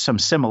some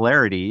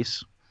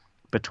similarities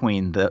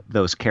between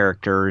those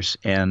characters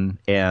and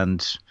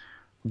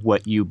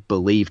what you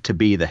believe to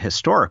be the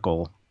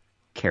historical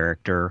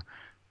character,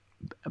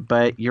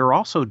 but you're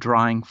also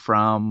drawing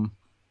from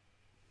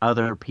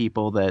other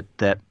people that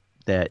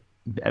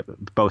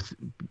both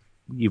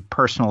you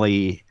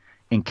personally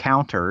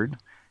encountered,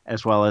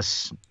 as well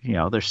as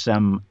there's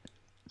some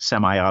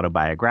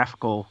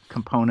semi-autobiographical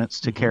components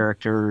to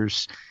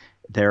characters.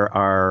 There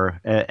are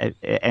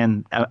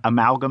and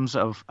amalgams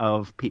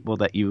of people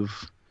that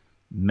you've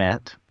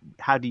met.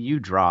 How do you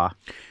draw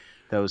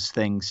those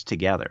things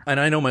together? And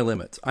I know my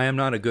limits. I am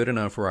not a good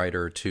enough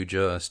writer to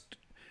just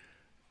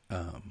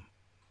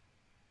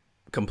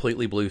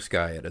completely blue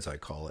sky it, as I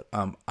call it.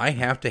 I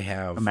have to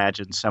have...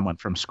 Imagine someone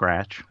from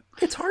scratch.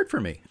 It's hard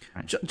for me.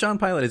 Right. John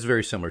Pilate is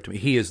very similar to me.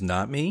 He is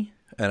not me.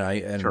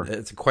 And Sure.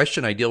 It's a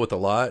question I deal with a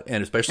lot,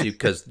 and especially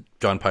because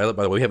John Pilate,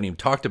 by the way, we haven't even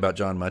talked about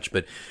John much,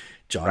 but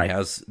John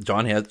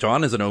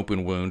is an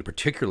open wound,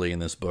 particularly in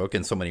this book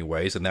in so many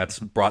ways, and that's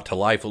brought to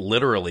life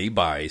literally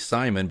by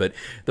Simon. But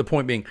the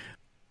point being,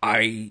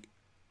 I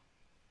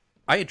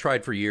had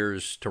tried for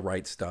years to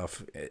write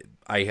stuff.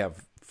 I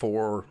have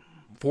four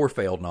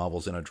failed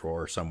novels in a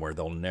drawer somewhere.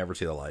 They'll never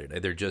see the light of day.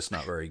 They're just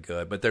not very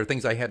good. But they're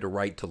things I had to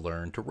write to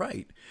learn to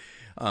write.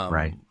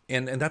 Right.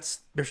 And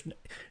there's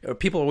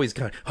people always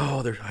go,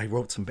 I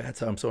wrote some bad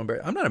stuff. I'm so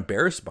embarrassed. I'm not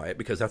embarrassed by it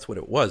because that's what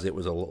it was. It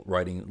was a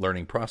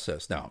learning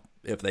process. Now,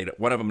 if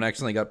one of them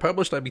accidentally got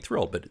published, I'd be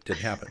thrilled, but it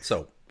didn't happen.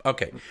 So,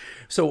 okay.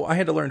 So I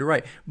had to learn to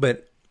write,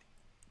 but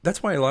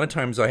that's why a lot of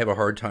times I have a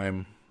hard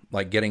time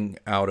like getting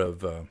out of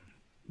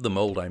the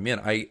mold I'm in.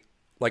 I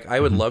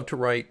would love to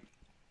write.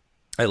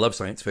 I love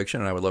science fiction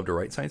and I would love to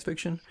write science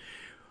fiction,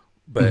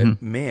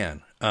 but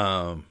man,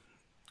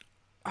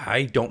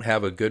 I don't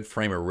have a good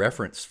frame of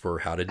reference for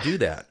how to do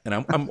that, and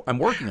I'm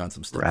working on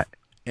some stuff. Right.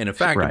 And in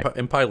fact,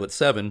 in Pilot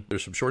 7,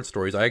 there's some short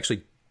stories. I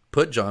actually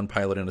put John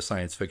Pilate in a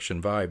science fiction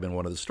vibe in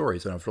one of the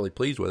stories, and I was really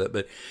pleased with it.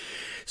 But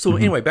so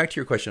anyway, back to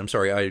your question. I'm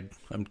sorry,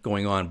 I'm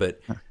going on,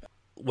 but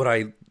what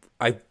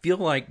I feel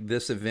like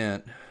this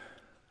event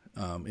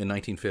in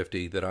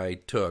 1950 that I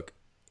took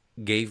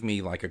gave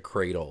me like a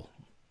cradle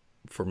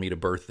for me to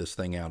birth this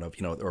thing out of,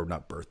 or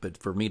not birth, but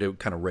for me to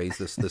kind of raise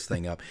this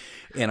thing up.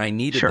 And I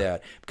needed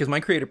that because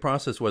my creative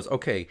process was,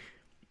 okay,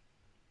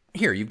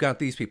 here, you've got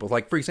these people.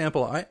 Like, for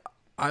example,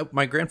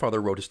 my grandfather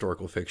wrote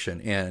historical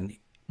fiction, and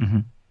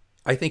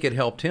I think it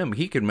helped him.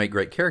 He could make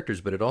great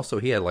characters, but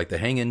he had like the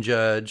hanging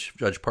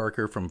Judge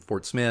Parker from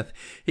Fort Smith.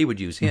 He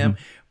would use him.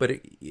 But,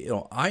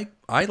 I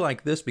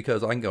like this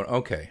because I can go,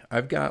 okay,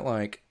 I've got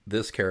like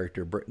this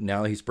character.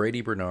 Now he's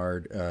Brady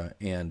Bernard,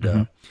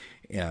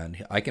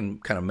 and I can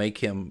kind of make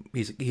him,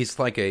 he's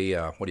like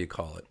a, what do you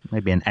call it?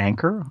 Maybe an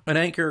anchor? An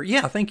anchor,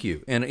 yeah, thank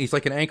you. And he's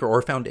like an anchor or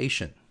a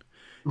foundation.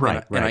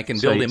 Right, and I can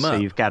build him up. So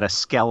you've got a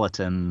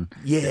skeleton.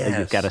 Yes.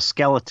 You've got a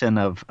skeleton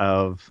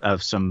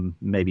of some,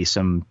 maybe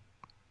some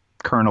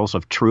kernels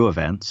of true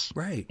events.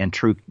 Right. And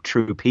true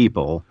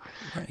people.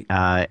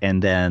 Right.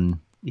 And then,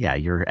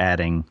 you're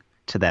adding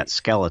to that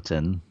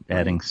skeleton,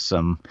 adding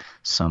some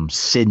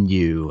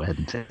sinew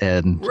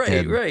and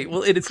right.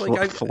 Well, it's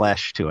like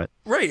flesh to it.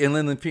 Right, and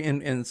then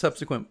in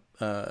subsequent,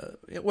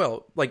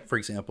 like for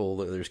example,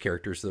 there's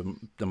characters,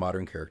 the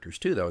modern characters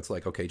too. Though it's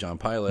like, okay, John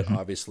Pilate,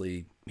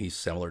 obviously he's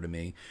similar to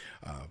me.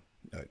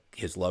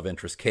 His love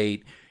interest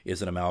Kate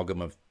is an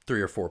amalgam of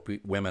 3 or 4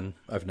 women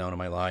I've known in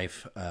my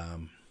life.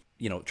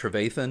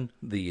 Trevathan,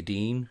 the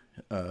dean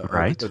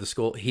of the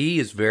school, he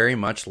is very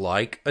much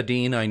like a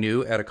dean I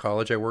knew at a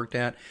college I worked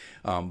at,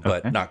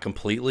 but not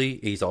completely.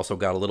 He's also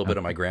got a little bit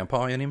of my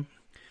grandpa in him.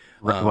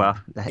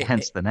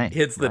 Hence the name.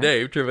 Hence the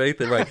name,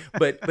 Trevathan, right?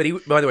 But he,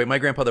 by the way, my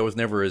grandfather was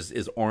never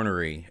as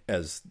ornery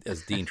as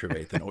Dean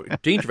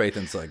Trevathan. Dean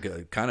Trevathan's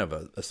like kind of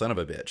a son of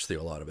a bitch through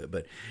a lot of it.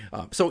 But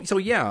so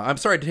yeah, I'm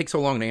sorry to take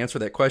so long to answer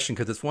that question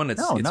because it's one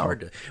that's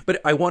hard to.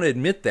 But I want to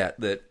admit that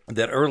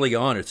early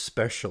on,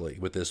 especially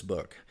with this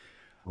book.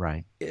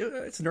 Right.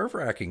 It's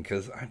nerve-wracking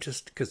because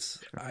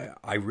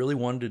I really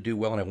wanted to do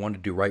well and I wanted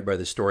to do right by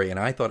the story, and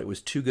I thought it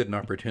was too good an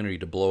opportunity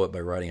to blow it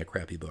by writing a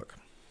crappy book.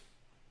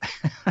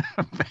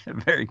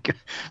 Very good.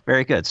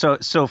 Very good. So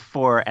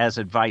as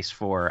advice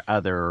for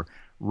other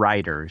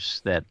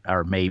writers that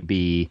are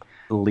maybe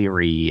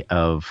leery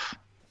of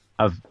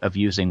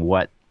using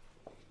what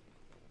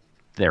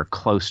they're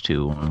close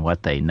to and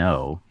what they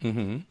know,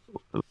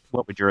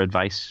 what would your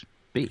advice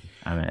be?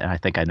 I mean, I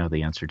think I know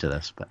the answer to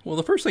this, but well,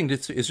 the first thing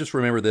is just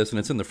remember this, and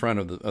it's in the front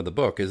of the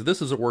book. Is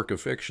this is a work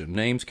of fiction?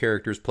 Names,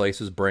 characters,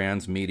 places,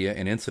 brands, media,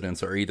 and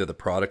incidents are either the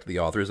product of the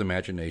author's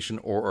imagination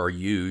or are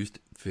used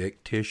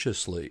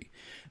fictitiously.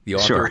 The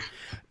author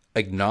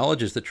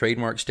acknowledges the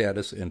trademark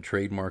status and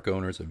trademark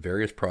owners of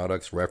various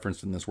products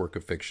referenced in this work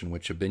of fiction,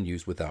 which have been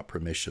used without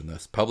permission.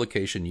 Thus,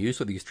 publication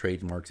use of these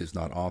trademarks is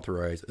not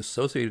authorized,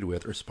 associated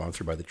with, or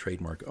sponsored by the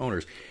trademark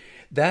owners.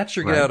 That's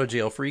your get out of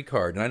jail free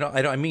card. And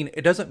I mean,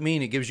 it doesn't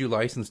mean it gives you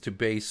license to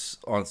base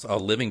on a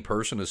living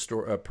person,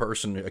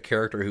 a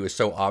character who is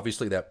so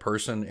obviously that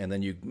person, and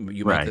then you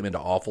make them into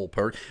awful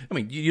person. I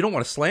mean, you don't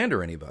want to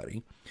slander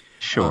anybody.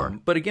 Sure.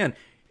 But again,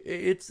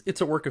 it's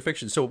a work of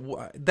fiction.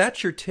 So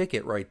that's your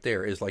ticket right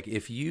there, is like,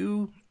 if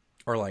you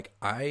are like,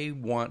 I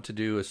want to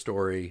do a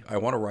story, I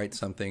want to write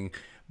something,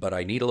 but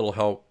I need a little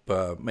help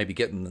maybe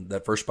getting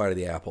that first bite of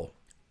the apple.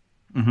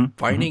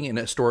 Finding an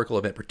historical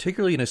event,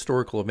 particularly an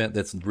historical event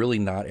that's really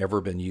not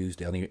ever been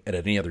used at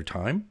any other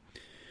time.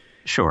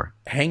 Sure.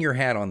 Hang your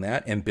hat on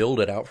that and build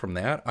it out from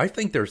that. I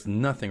think there's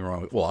nothing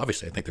wrong with, well,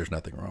 obviously I think there's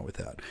nothing wrong with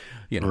that.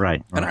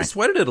 Right. And I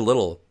sweated it a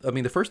little. I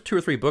mean, the first 2 or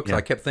 3 books,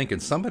 I kept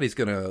thinking somebody's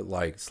going to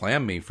like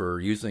slam me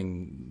for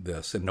using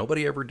this, and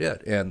nobody ever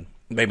did. And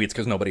maybe it's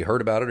because nobody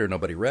heard about it or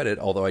nobody read it,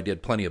 although I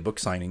did plenty of book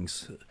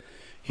signings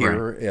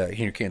here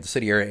in Kansas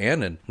City area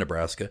and in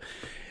Nebraska,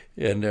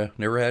 and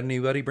never had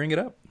anybody bring it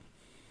up.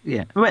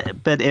 Yeah,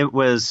 but it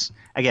was,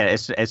 again,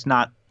 it's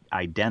not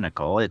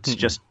identical. It's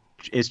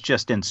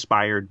just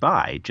inspired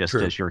by, just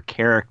as your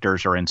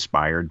characters are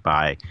inspired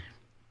by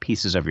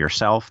pieces of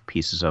yourself,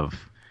 pieces of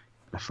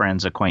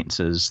friends,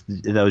 acquaintances,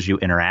 those you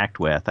interact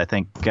with. I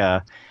think,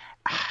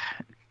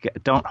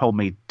 don't hold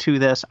me to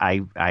this.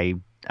 I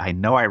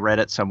know I read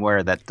it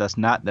somewhere. That does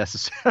not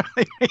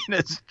necessarily mean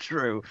it's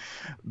true,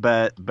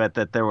 but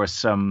that there was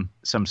some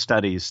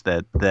studies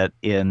that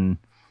in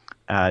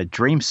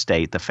dream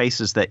state, the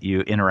faces that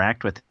you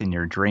interact with in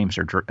your dreams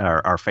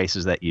are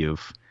faces that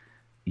you've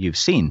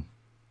seen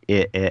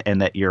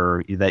and that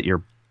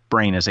your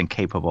brain is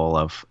incapable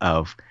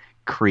of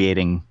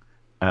creating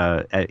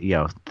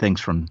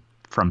things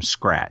from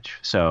scratch.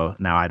 So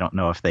now I don't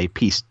know if they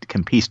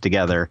can piece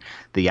together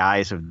the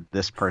eyes of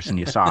this person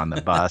you saw on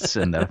the bus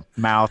and the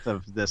mouth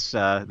of this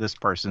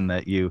person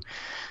that you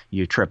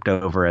tripped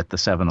over at the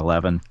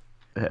 7-Eleven.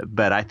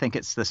 But I think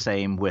it's the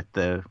same with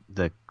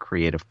the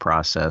creative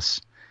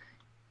process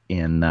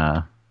in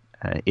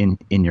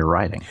your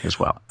writing as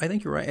well. I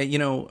think you're right.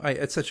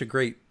 It's such a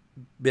great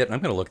bit. I'm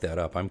going to look that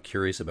up. I'm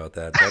curious about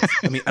that.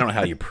 I don't know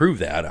how you prove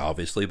that,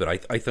 obviously, but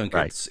I think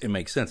it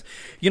makes sense.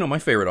 My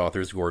favorite author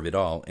is Gore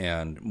Vidal,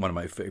 and one of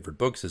my favorite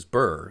books is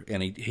Burr.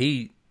 And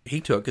he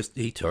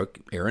took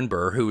Aaron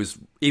Burr, who is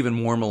even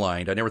more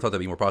maligned. I never thought that'd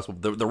be more possible.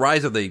 The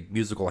rise of the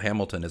musical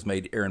Hamilton has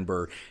made Aaron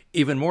Burr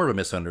even more of a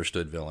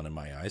misunderstood villain in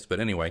my eyes. But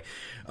anyway,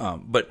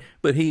 but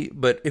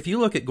if you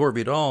look at Gore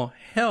Vidal,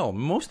 hell,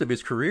 most of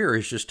his career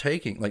is just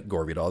taking, like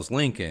Gore Vidal's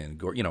Lincoln,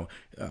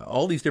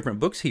 all these different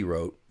books he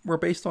wrote were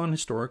based on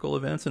historical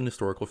events and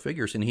historical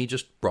figures, and he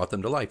just brought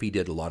them to life. He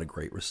did a lot of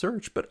great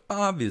research, but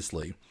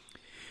obviously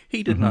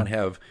he did not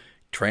have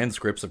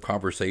transcripts of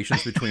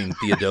conversations between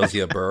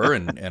Theodosia Burr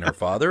and her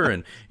father,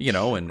 and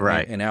Al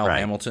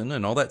Hamilton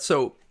and all that.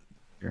 So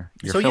you're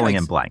filling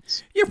in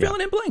blanks. You're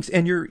filling in blanks,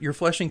 and you're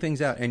fleshing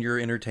things out, and you're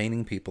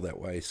entertaining people that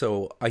way.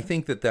 So I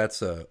think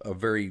that's a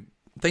very,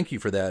 thank you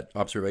for that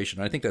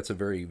observation. I think that's a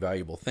very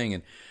valuable thing.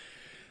 And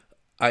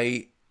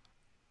I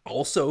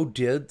also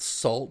did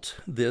salt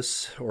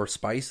this or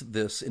spice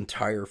this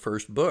entire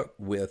first book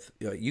with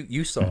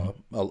you saw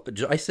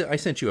I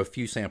sent you a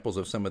few samples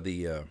of some of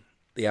the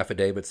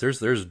affidavits.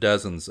 There's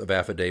dozens of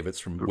affidavits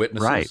from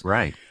witnesses.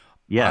 Right.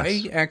 Yes.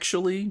 I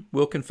actually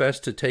will confess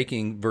to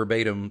taking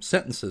verbatim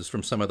sentences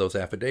from some of those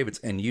affidavits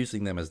and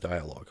using them as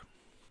dialogue.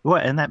 Well,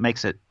 and that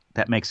makes it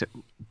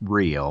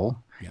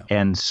real. Yeah.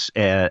 And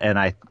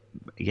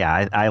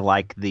I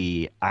like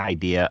the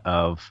idea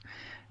of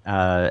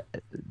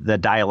the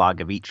dialogue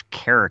of each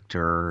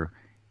character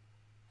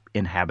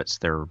inhabits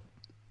or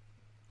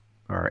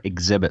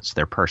exhibits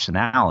their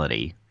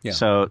personality. Yeah.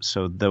 So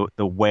the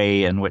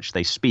way in which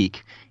they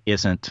speak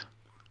isn't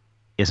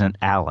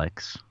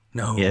Alex.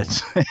 No,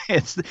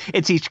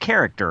 it's each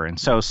character, and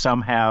so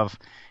some have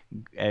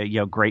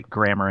great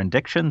grammar and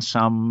diction,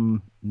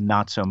 some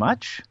not so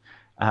much,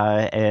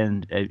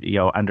 and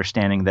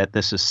understanding that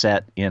this is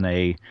set in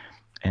a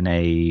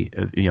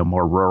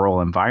more rural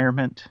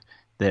environment,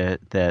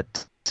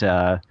 that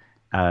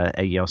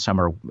some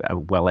are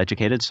well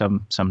educated,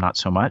 some not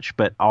so much,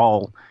 but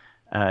all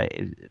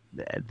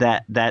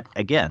that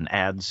again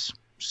adds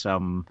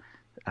some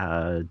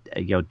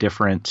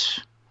different.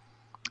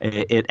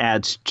 It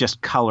adds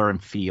just color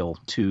and feel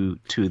to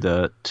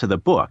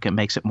the book. It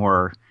makes it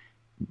more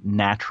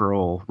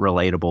natural,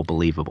 relatable,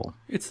 believable.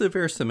 It's the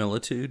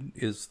verisimilitude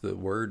is the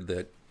word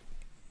that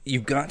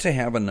you've got to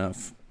have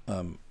enough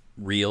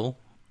real,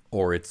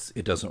 or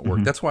it doesn't work.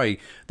 Mm-hmm. That's why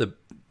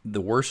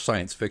the worst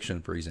science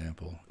fiction, for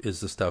example,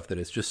 is the stuff that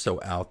is just so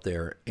out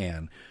there,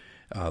 and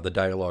the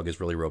dialogue is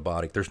really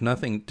robotic. There's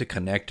nothing to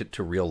connect it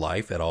to real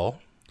life at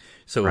all.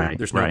 So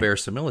there's no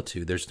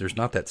verisimilitude. There's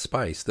not that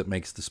spice that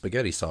makes the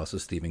spaghetti sauce,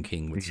 as Stephen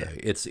King would say.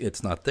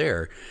 It's not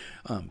there.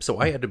 So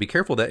I had to be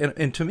careful of that.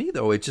 And to me,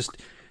 though, it just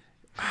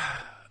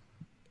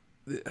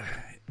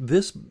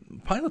this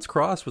Pilot's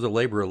Cross was a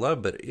labor of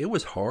love, but it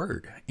was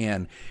hard.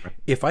 And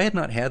if I had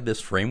not had this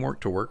framework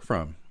to work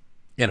from,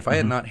 and if I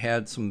had not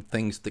had some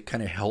things that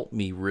kind of helped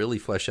me really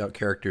flesh out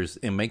characters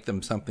and make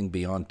them something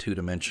beyond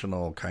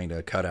two-dimensional kind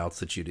of cutouts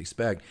that you'd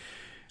expect,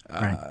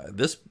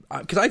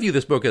 because I view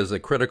this book as a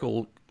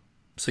critical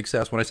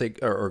success. When I say,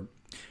 or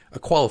a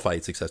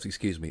qualified success,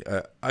 excuse me,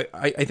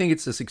 I think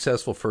it's a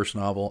successful first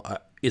novel.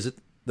 Is it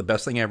the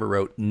best thing I ever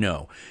wrote?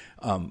 No.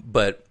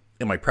 But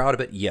am I proud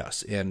of it?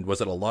 Yes. And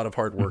was it a lot of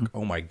hard work?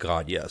 Oh my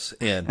God, yes.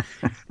 And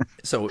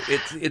so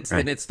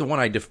it's the one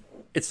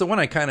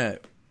I kind of,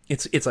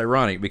 it's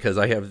ironic because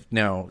I have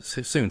now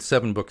soon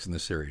 7 books in the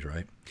series,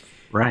 right?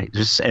 Right.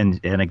 Just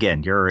and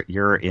again,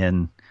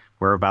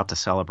 we're about to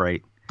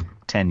celebrate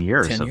 10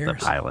 years of the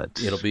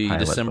pilot. It'll be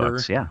December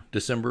books,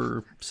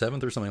 December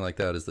 7th or something like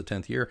that is the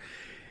 10th year.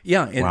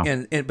 Yeah,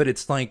 and but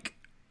it's like,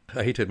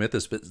 I hate to admit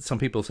this, but some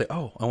people say,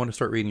 "Oh, I want to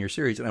start reading your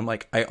series," and I'm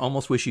like, I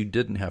almost wish you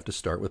didn't have to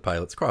start with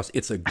Pilot's Cross.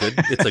 It's a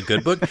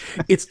good book.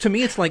 It's, to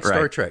me, it's like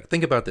Star Trek.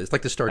 Think about this,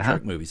 like the Star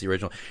Trek movies, the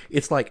original.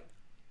 It's like,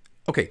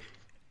 okay,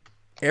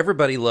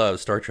 everybody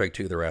loves Star Trek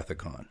II: The Wrath of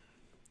Khan,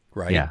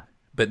 right? Yeah.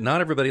 But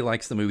not everybody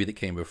likes the movie that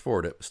came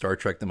before it, Star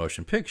Trek: The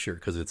Motion Picture,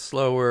 because it's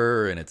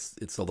slower and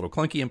it's a little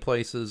clunky in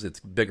places. It's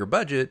bigger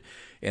budget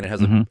and it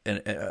has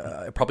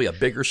probably a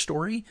bigger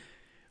story,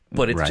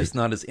 but it's just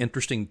not as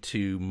interesting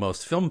to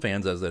most film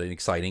fans as an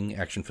exciting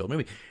action film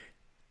movie.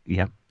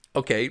 Yep.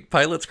 Okay,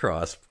 Pilot's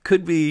Cross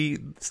could be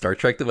Star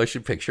Trek: The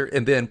Motion Picture,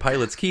 and then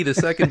Pilot's Key, the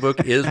second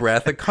book, is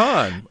Wrath of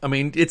Khan. I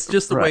mean, it's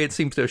just the way it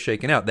seems to have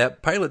shaken out.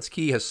 That Pilot's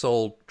Key has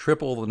sold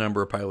triple the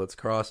number of Pilot's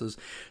Crosses.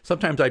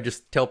 Sometimes I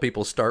just tell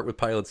people start with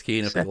Pilot's Key,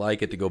 and if they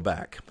like it, to go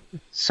back.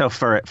 So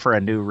for a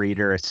new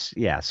reader,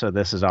 so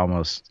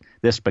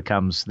this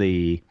becomes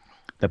the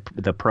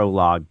the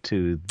prologue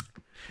to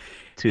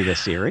the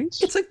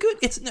series. It's a good.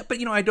 But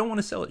I don't want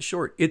to sell it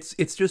short.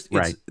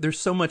 Right. There's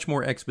so much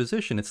more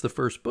exposition. It's the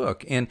first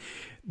book,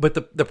 but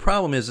the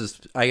problem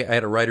is I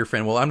had a writer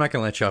friend. Well, I'm not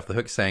going to let you off the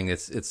hook saying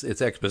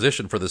it's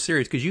exposition for the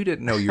series because you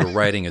didn't know you were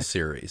writing a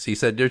series. He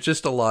said there's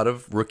just a lot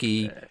of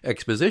rookie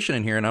exposition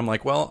in here, and I'm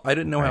like, well, I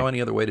didn't know how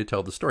any other way to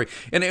tell the story.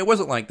 And it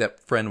wasn't like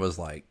that friend was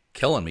like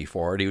killing me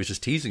for it. He was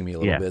just teasing me a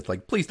little bit.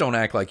 Like, please don't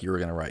act like you were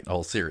going to write the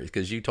whole series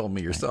because you told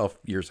me yourself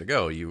years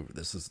ago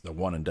this is the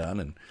one and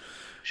done and.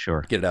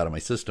 Sure. Get it out of my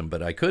system,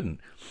 but I couldn't.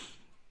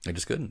 I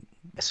just couldn't.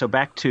 So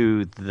back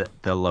to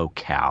the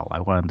locale. I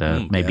wanted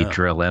to maybe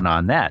drill in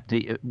on that.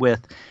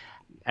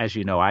 As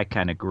you know, I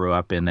kind of grew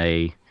up in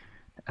a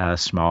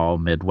small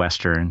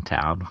Midwestern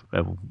town.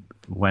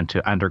 Went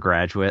to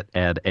undergraduate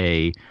at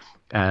a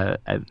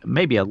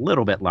maybe a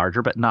little bit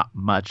larger, but not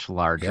much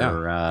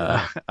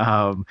larger.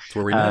 That's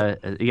where we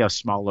met.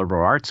 Small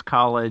liberal arts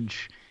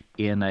college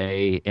in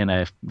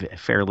a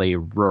fairly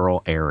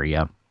rural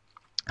area.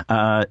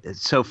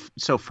 So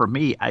for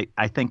me,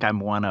 I think I'm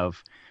one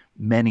of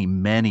many,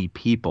 many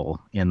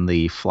people in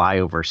the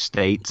flyover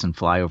states and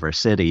flyover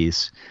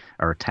cities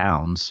or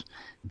towns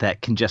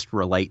that can just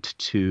relate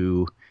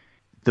to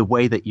the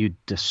way that you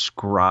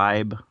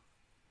describe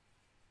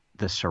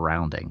the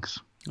surroundings.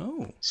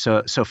 Oh,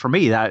 so for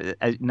me,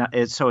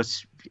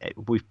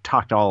 we've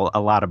talked a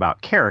lot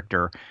about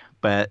character,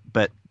 but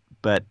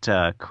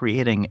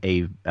creating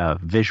a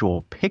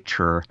visual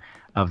picture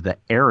of the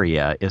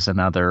area is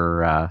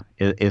another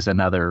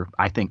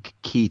I think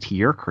key to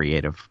your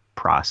creative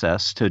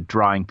process to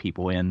drawing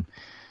people in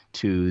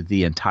to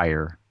the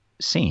entire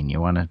scene.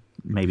 You want to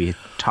maybe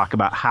talk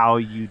about how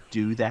you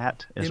do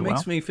that as well? It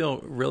makes me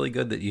feel really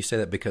good that you say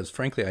that because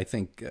frankly I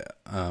think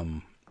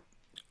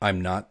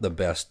I'm not the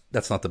best.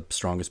 That's not the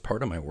strongest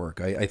part of my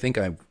work. I think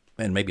and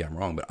maybe I'm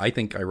wrong, but I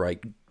think I write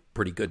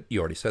pretty good.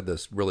 You already said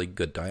this, really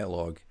good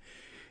dialogue,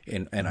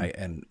 and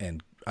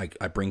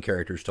I bring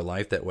characters to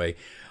life that way.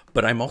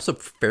 But I'm also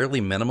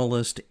fairly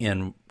minimalist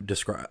in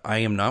describe. I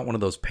am not one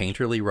of those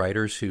painterly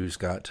writers who's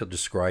got to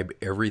describe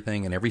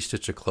everything and every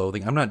stitch of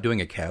clothing. I'm not doing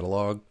a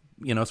catalog,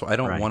 so I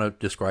don't want to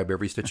describe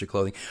every stitch of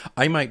clothing.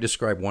 I might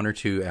describe one or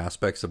two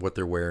aspects of what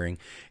they're wearing,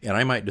 and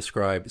I might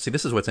describe. See,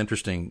 this is what's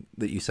interesting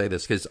that you say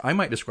this because I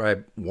might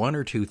describe one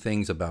or two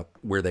things about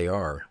where they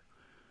are.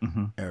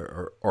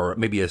 Mm-hmm. Or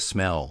maybe a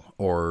smell,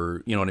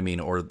 or you know what I mean,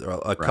 or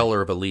a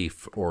color of a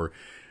leaf,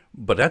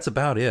 but that's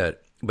about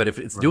it. But if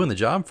it's doing the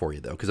job for you,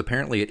 though, because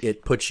apparently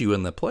it puts you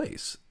in the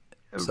place.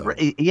 So.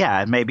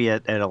 Yeah, and maybe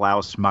it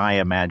allows my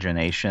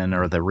imagination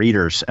or the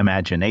reader's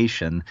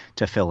imagination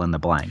to fill in the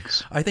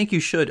blanks. I think you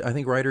should. I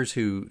think writers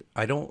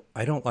I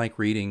don't like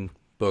reading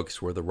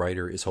books where the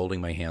writer is holding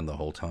my hand the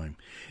whole time.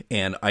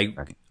 And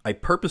I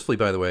purposely,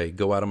 by the way,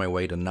 go out of my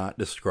way to not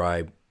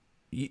describe.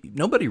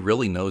 Nobody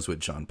really knows what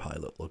John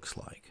Pilate looks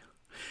like.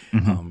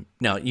 Mm-hmm.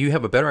 Now, you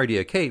have a better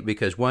idea, Kate,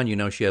 because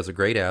one, she has a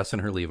great ass in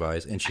her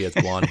Levi's and she has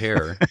blonde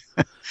hair,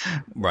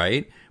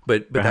 right?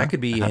 But that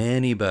could be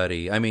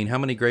anybody. I mean, how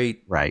many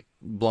great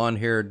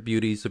blonde-haired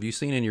beauties have you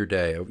seen in your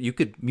day?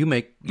 You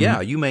make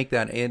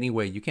that any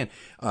way you can.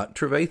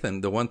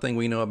 Trevathan, the one thing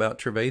we know about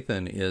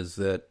Trevathan is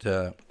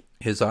that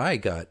his eye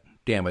got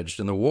damaged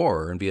in the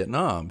war in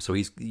Vietnam. So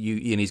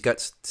he's got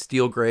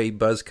steel gray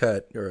buzz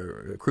cut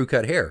or crew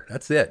cut hair.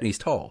 That's it. And he's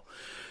tall.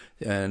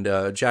 And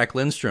Jack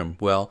Lindstrom,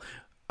 well,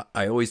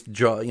 I always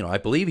draw, I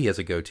believe he has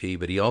a goatee,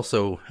 but he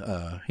also,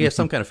 he has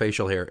some kind of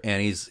facial hair,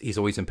 and he's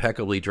always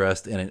impeccably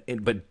dressed,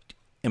 but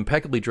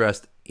impeccably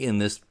dressed in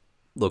this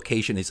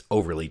location is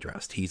overly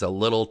dressed. He's a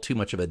little too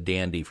much of a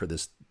dandy for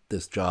this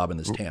job in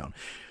this town,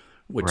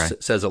 which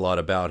says a lot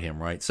about him,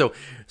 right? So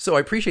I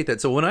appreciate that.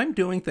 So when I'm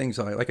doing things,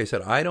 like I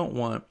said, I don't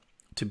want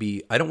to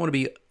be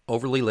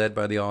overly led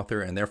by the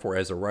author, and therefore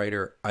as a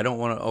writer, I don't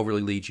want to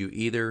overly lead you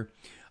either.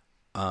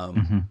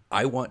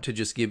 I want to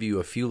just give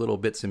you a few little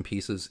bits and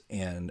pieces,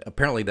 and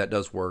apparently that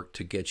does work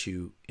to get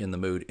you in the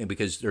mood. And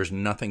because there's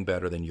nothing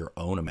better than your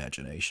own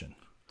imagination,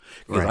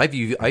 because I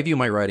view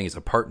my writing as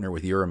a partner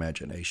with your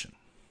imagination.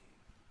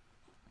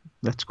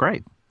 That's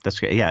great. That's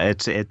great. Yeah,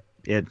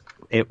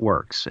 it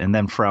works. And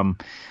then from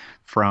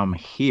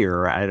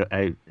here,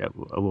 I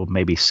will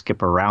maybe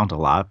skip around a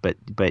lot, but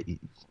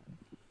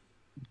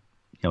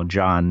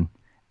John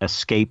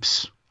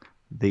escapes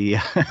the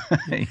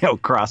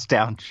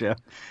crosstown ship,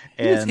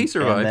 and he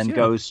survives, and then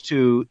goes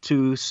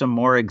to some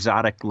more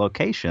exotic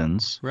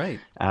locations. Right.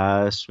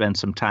 Spend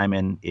some time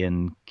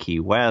in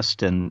Key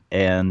West, and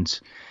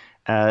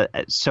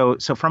so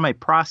from a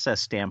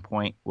process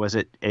standpoint, was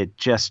it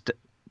just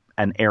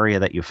an area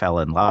that you fell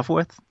in love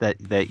with,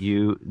 that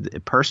you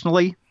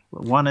personally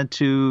wanted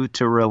to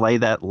relay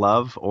that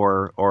love,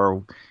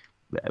 or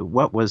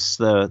what was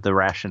the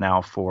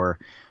rationale for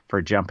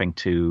jumping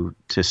to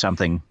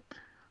something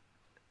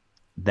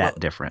that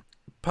different?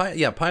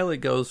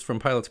 Pilate goes from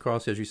Pilate's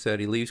Cross, as you said.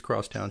 He leaves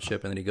Cross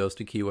Township, and then he goes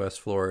to Key West,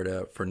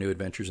 Florida, for new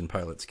adventures in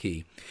Pilate's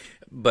Key.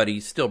 But he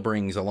still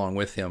brings along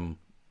with him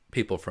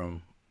people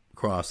from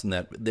Cross, and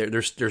that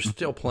there's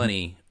still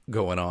plenty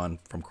going on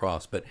from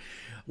Cross. But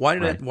why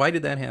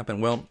did that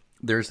happen? Well,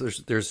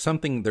 there's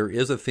something, there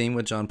is a theme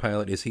with John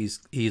Pilate, is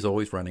he's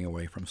always running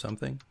away from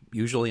something,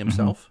 usually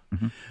himself.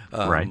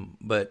 Right.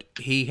 But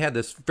he had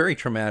this very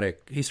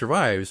traumatic, he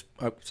survives.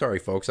 Sorry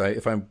folks,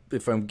 if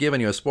I'm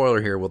giving you a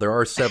spoiler here, well, there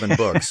are 7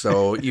 books,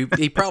 so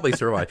he probably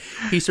survived.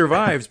 He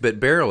survives, but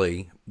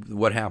barely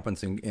what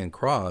happens in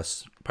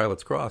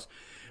Pilate's Cross.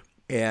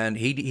 And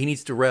he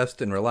needs to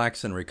rest and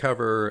relax and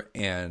recover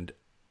and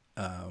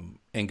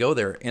go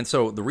there. And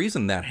so the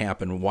reason that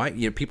happened, why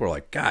people are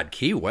like, God,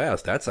 Key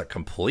West, that's a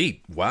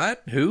complete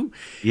what? Who?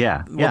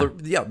 Yeah. Well,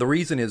 the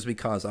reason is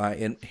because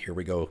and here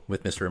we go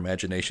with Mr.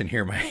 Imagination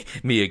here,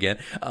 me again.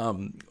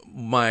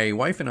 My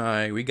wife and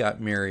I, we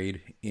got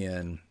married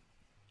in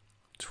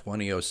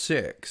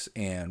 2006,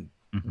 and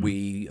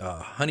we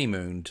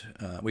honeymooned.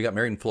 We got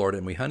married in Florida,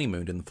 and we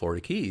honeymooned in the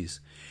Florida Keys.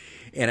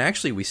 And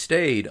actually, we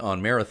stayed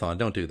on Marathon.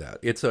 Don't do that.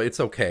 It's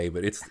okay,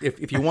 but it's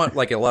if you want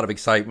like a lot of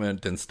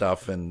excitement and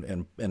stuff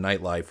and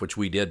nightlife, which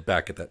we did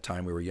back at that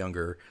time. We were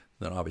younger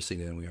than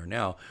we are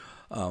now.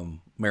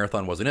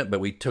 Marathon wasn't it, but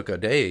we took a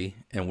day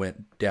and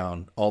went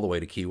down all the way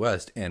to Key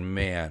West, and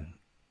man,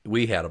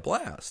 we had a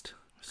blast.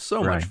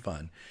 So much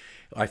fun.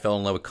 I fell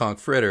in love with conch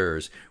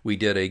fritters. We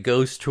did a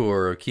ghost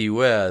tour of Key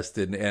West,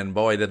 and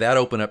boy, did that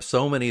open up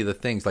so many of the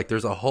things. Like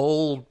there's a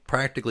whole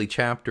practically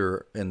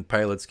chapter in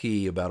Pilate's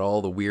Key about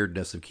all the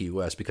weirdness of Key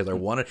West, because I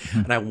wanted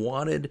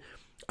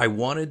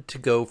to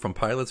go from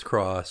Pilate's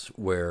Cross,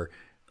 where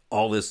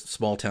all this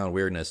small town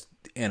weirdness,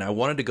 and I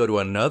wanted to go to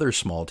another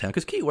small town,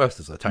 because Key West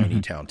is a tiny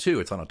town too.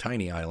 It's on a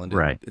tiny island.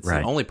 Right. It's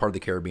the only part of the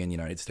Caribbean the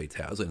United States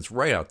has, and it's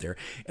right out there.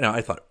 And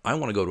I thought, I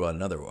want to go to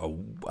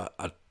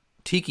a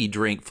tiki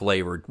drink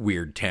flavored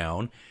weird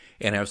town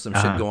and have some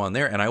shit go on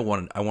there. And I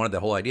wanted that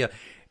whole idea.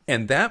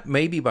 And that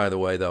may be, by the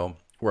way, though,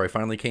 where I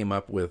finally came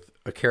up with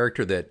a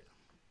character that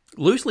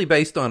loosely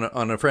based on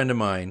a friend of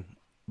mine,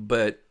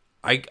 but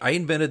I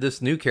invented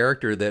this new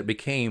character that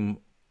became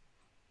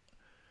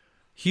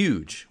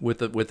huge with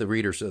the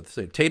readers.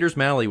 Taters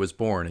Malley was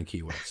born in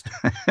Key West.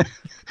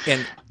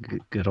 And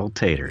good old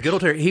Taters. Good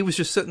old Tater. He was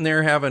just sitting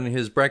there having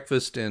his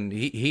breakfast, and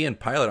he and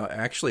Pilate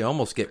actually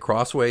almost get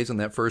crossways in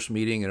that first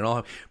meeting and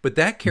all. But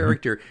that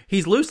character,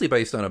 he's loosely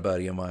based on a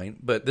buddy of mine,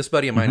 but this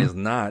buddy of mine is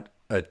not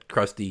a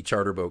crusty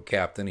charter boat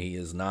captain. He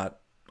is not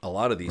a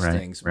lot of these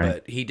things,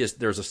 but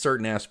there's a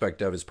certain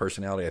aspect of his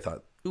personality. I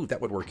thought, ooh,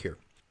 that would work here.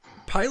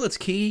 Pilate's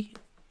Key,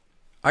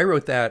 I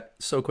wrote that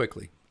so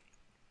quickly.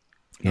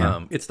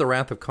 Yeah. It's the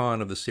Wrath of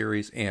Khan of the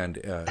series, and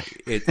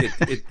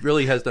it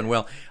really has done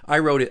well. I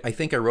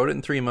think I wrote it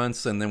in 3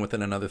 months, and then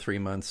within another 3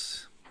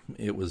 months,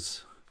 it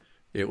was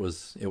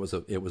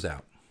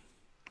out.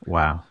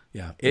 Wow.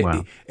 Yeah.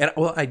 Wow.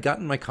 I'd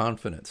gotten my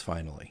confidence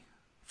finally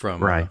from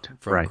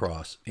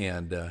Cross,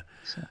 and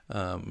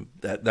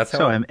that's how.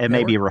 So it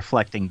may be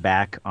reflecting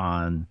back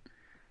on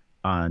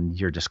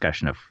your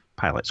discussion of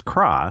Pilate's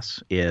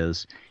Cross,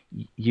 is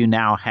you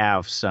now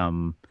have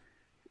some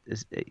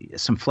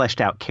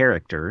fleshed out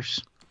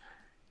characters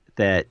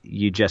that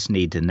you just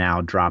need to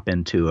now drop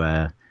into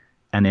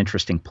an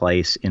interesting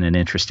place in an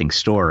interesting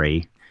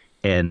story,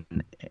 and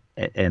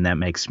that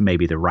makes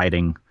maybe the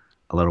writing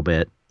a little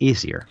bit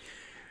easier.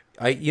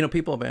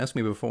 People have asked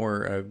me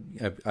before.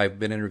 I've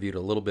been interviewed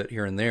a little bit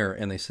here and there,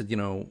 and they said,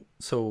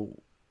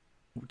 so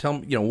tell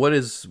me, what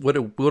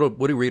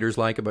do readers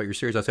like about your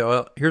series? I say,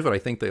 well, here's what I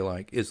think they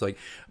like. Is like,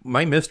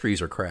 my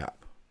mysteries are crap.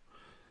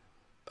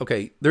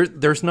 Okay,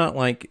 there's not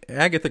like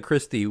Agatha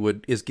Christie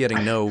is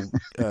getting no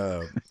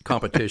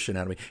competition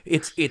out of me.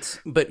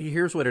 But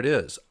here's what it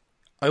is.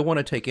 I want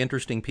to take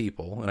interesting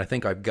people, and I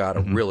think I've got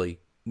a really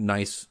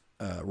nice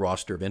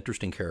roster of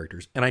interesting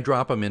characters, and I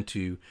drop them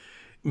into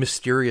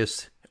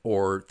mysterious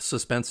or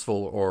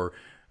suspenseful or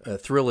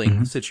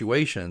thrilling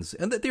situations.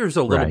 And that there's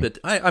a little bit.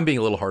 I'm being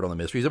a little hard on the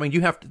mysteries. I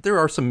mean, there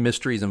are some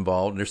mysteries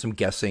involved, and there's some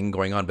guessing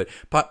going on.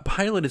 But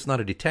Pilate is not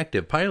a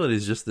detective. Pilate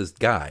is just this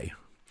guy.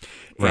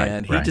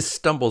 And he just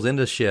stumbles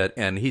into shit,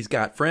 and he's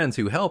got friends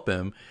who help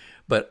him.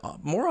 But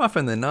more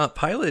often than not,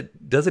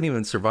 Pilate doesn't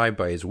even survive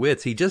by his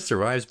wits. He just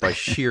survives by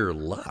sheer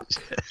luck.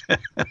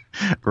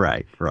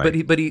 Right. But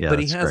he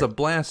has a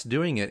blast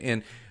doing it.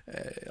 And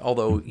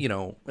although,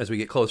 as we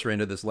get closer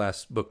into this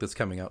last book that's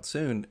coming out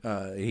soon,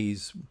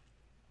 he's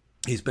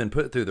been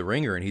put through the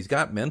ringer, and he's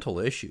got mental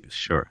issues.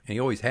 Sure. And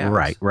he always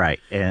has. Right.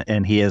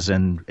 And he is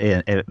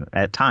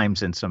at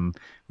times in some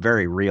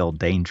very real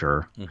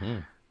danger.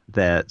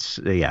 That's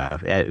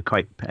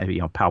quite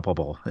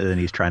palpable, and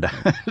he's trying to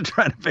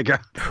figure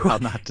out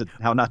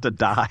how not to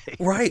die.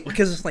 Right,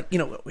 because it's like,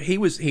 he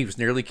was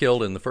nearly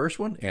killed in the first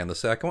one and the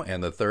second one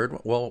and the third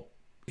one. Well,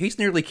 he's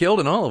nearly killed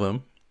in all of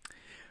them,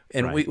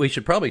 and we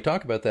should probably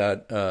talk about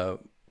that.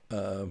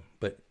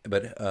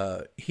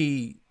 But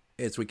he,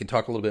 as we can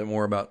talk a little bit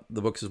more about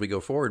the books as we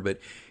go forward. But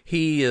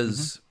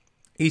he's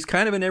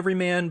kind of an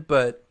everyman,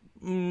 but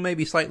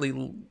maybe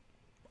slightly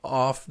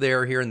off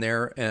there, here and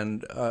there,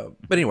 and but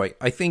anyway,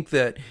 I think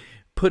that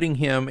putting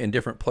him in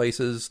different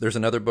places. There's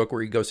another book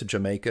where he goes to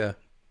Jamaica.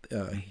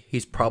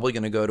 He's probably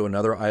going to go to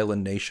another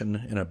island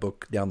nation in a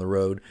book down the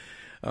road.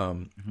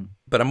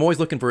 But I'm always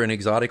looking for an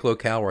exotic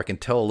locale where I can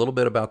tell a little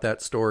bit about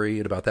that story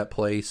and about that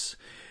place,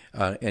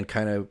 and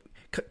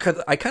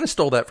I kind of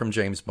stole that from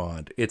James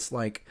Bond. It's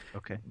like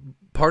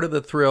part of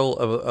the thrill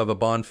of a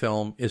Bond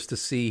film is to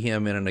see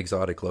him in an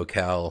exotic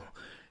locale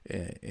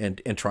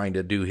and trying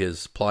to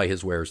ply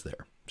his wares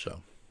there.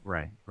 So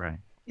right.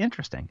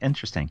 Interesting.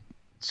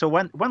 So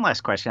one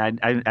last question.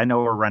 I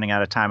know we're running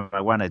out of time.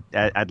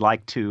 I'd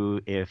like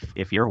to,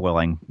 if you're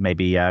willing,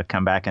 maybe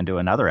come back and do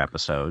another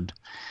episode.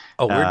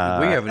 Oh, we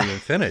haven't even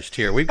finished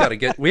here. We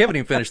haven't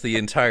even finished the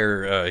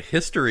entire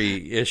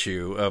history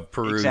issue of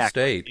Peru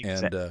State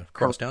and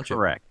Cross Township.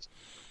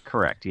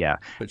 Correct. Yeah.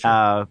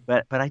 Sure.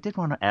 But I did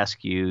want to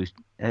ask you.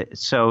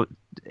 So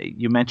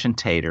you mentioned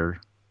Tater,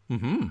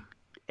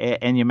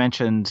 and you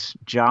mentioned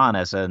John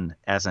as an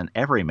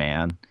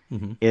everyman.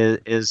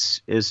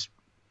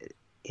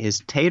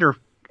 Is Tater,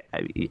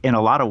 in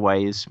a lot of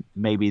ways,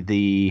 maybe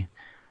the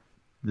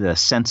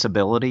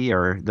sensibility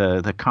or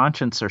the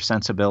conscience or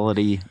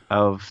sensibility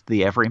of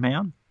the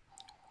everyman?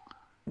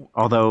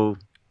 Although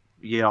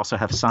you also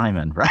have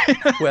Simon, right?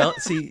 Well,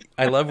 see,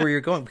 I love where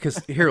you're going, because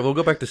here, we'll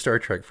go back to Star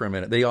Trek for a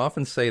minute. They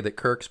often say that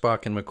Kirk,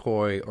 Spock, and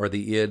McCoy are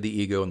the id,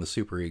 the ego, and the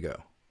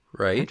superego,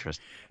 right?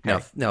 Interesting.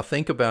 Okay. Now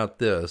think about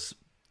this.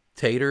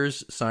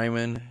 Tater's,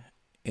 Simon,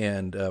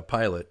 and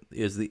Pilot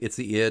it's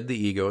the id, the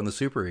ego, and the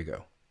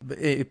superego.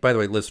 By the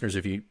way, listeners,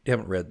 if you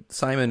haven't read,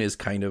 Simon is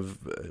kind of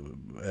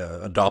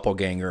a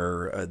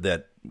doppelganger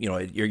that,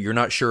 you're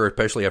not sure,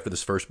 especially after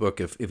this first book,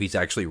 if he's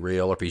actually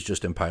real, or if he's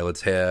just in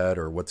Pilot's head,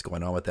 or what's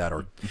going on with that,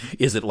 or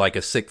is it like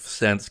a Sixth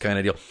Sense kind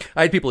of deal?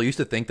 I had people who used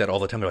to think that all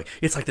the time. They're like,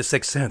 it's like the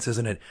Sixth Sense,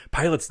 isn't it?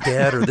 Pilot's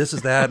dead, or this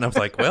is that. And I was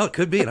like, well, it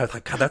could be. And I was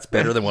like, God, that's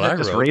better than what I wrote.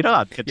 Just read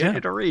on. Continue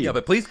to read. Yeah,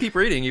 but please keep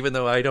reading, even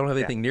though I don't have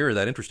anything near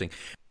that interesting.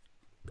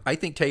 I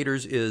think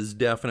Tater's is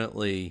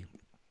definitely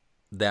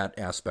that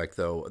aspect,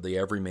 though. The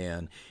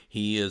everyman,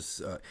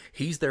 he's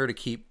there to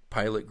keep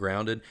Pilot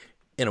grounded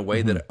in a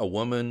way that a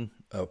woman,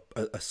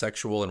 a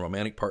sexual and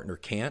romantic partner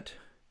can't,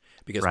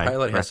 because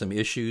Pilot has some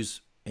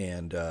issues,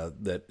 and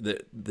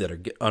that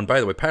are. And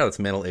by the way, Pilot's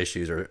mental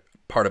issues are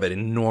part of an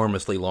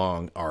enormously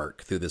long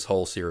arc through this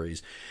whole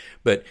series.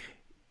 But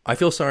I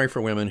feel sorry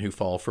for women who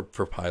fall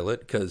for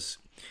Pilot, because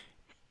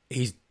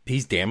he's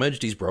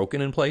damaged, he's broken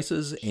in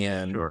places,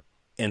 and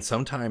and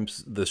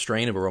sometimes the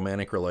strain of a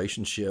romantic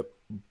relationship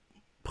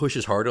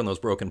pushes hard on those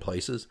broken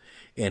places,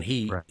 and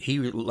he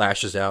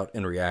lashes out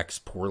and reacts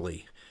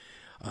poorly.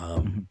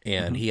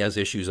 And he has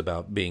issues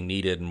about being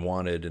needed and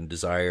wanted and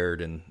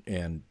desired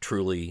and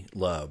truly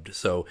loved.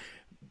 So,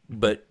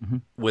 but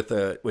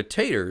with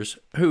Taters,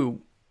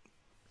 who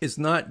is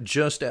not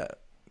just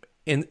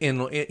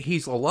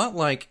he's a lot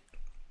like,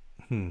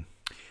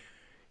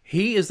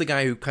 he is the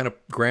guy who kind of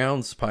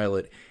grounds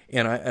Pilot.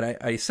 And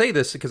I say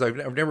this because I've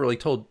never really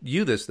told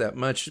you this that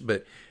much,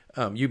 but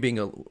you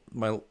being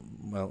my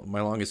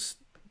longest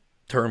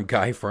term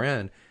guy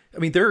friend, I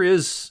mean, there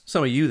is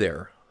some of you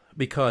there,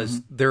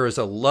 because there is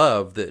a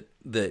love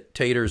that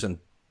Taters and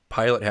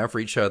Pilot have for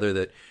each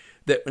other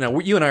that now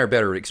you and I are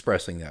better at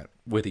expressing that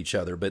with each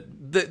other, but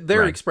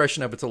their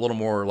expression of it's a little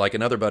more like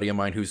another buddy of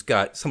mine who's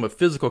got some of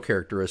physical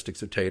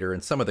characteristics of Tater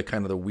and some of the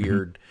kind of the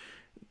weird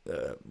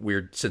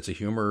sense of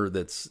humor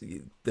that's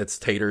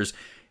Tater's.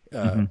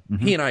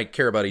 He and I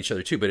care about each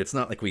other too, but it's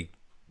not like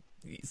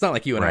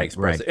you and I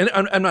express it. And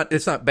I'm not.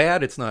 It's not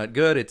bad. It's not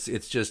good.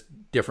 It's just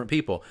different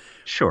people.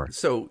 Sure.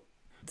 So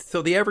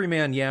the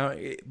everyman,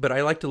 but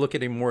I like to look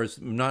at him more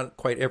as not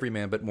quite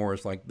everyman, but more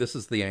as like, this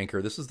is the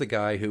anchor. This is the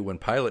guy who, when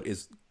Pilot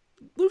is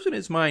losing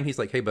his mind, he's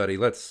like, hey buddy,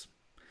 let's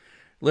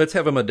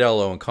have a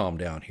Modelo and calm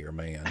down here,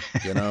 man.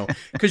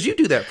 Because you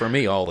do that for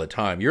me all the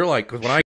time. You're like, when I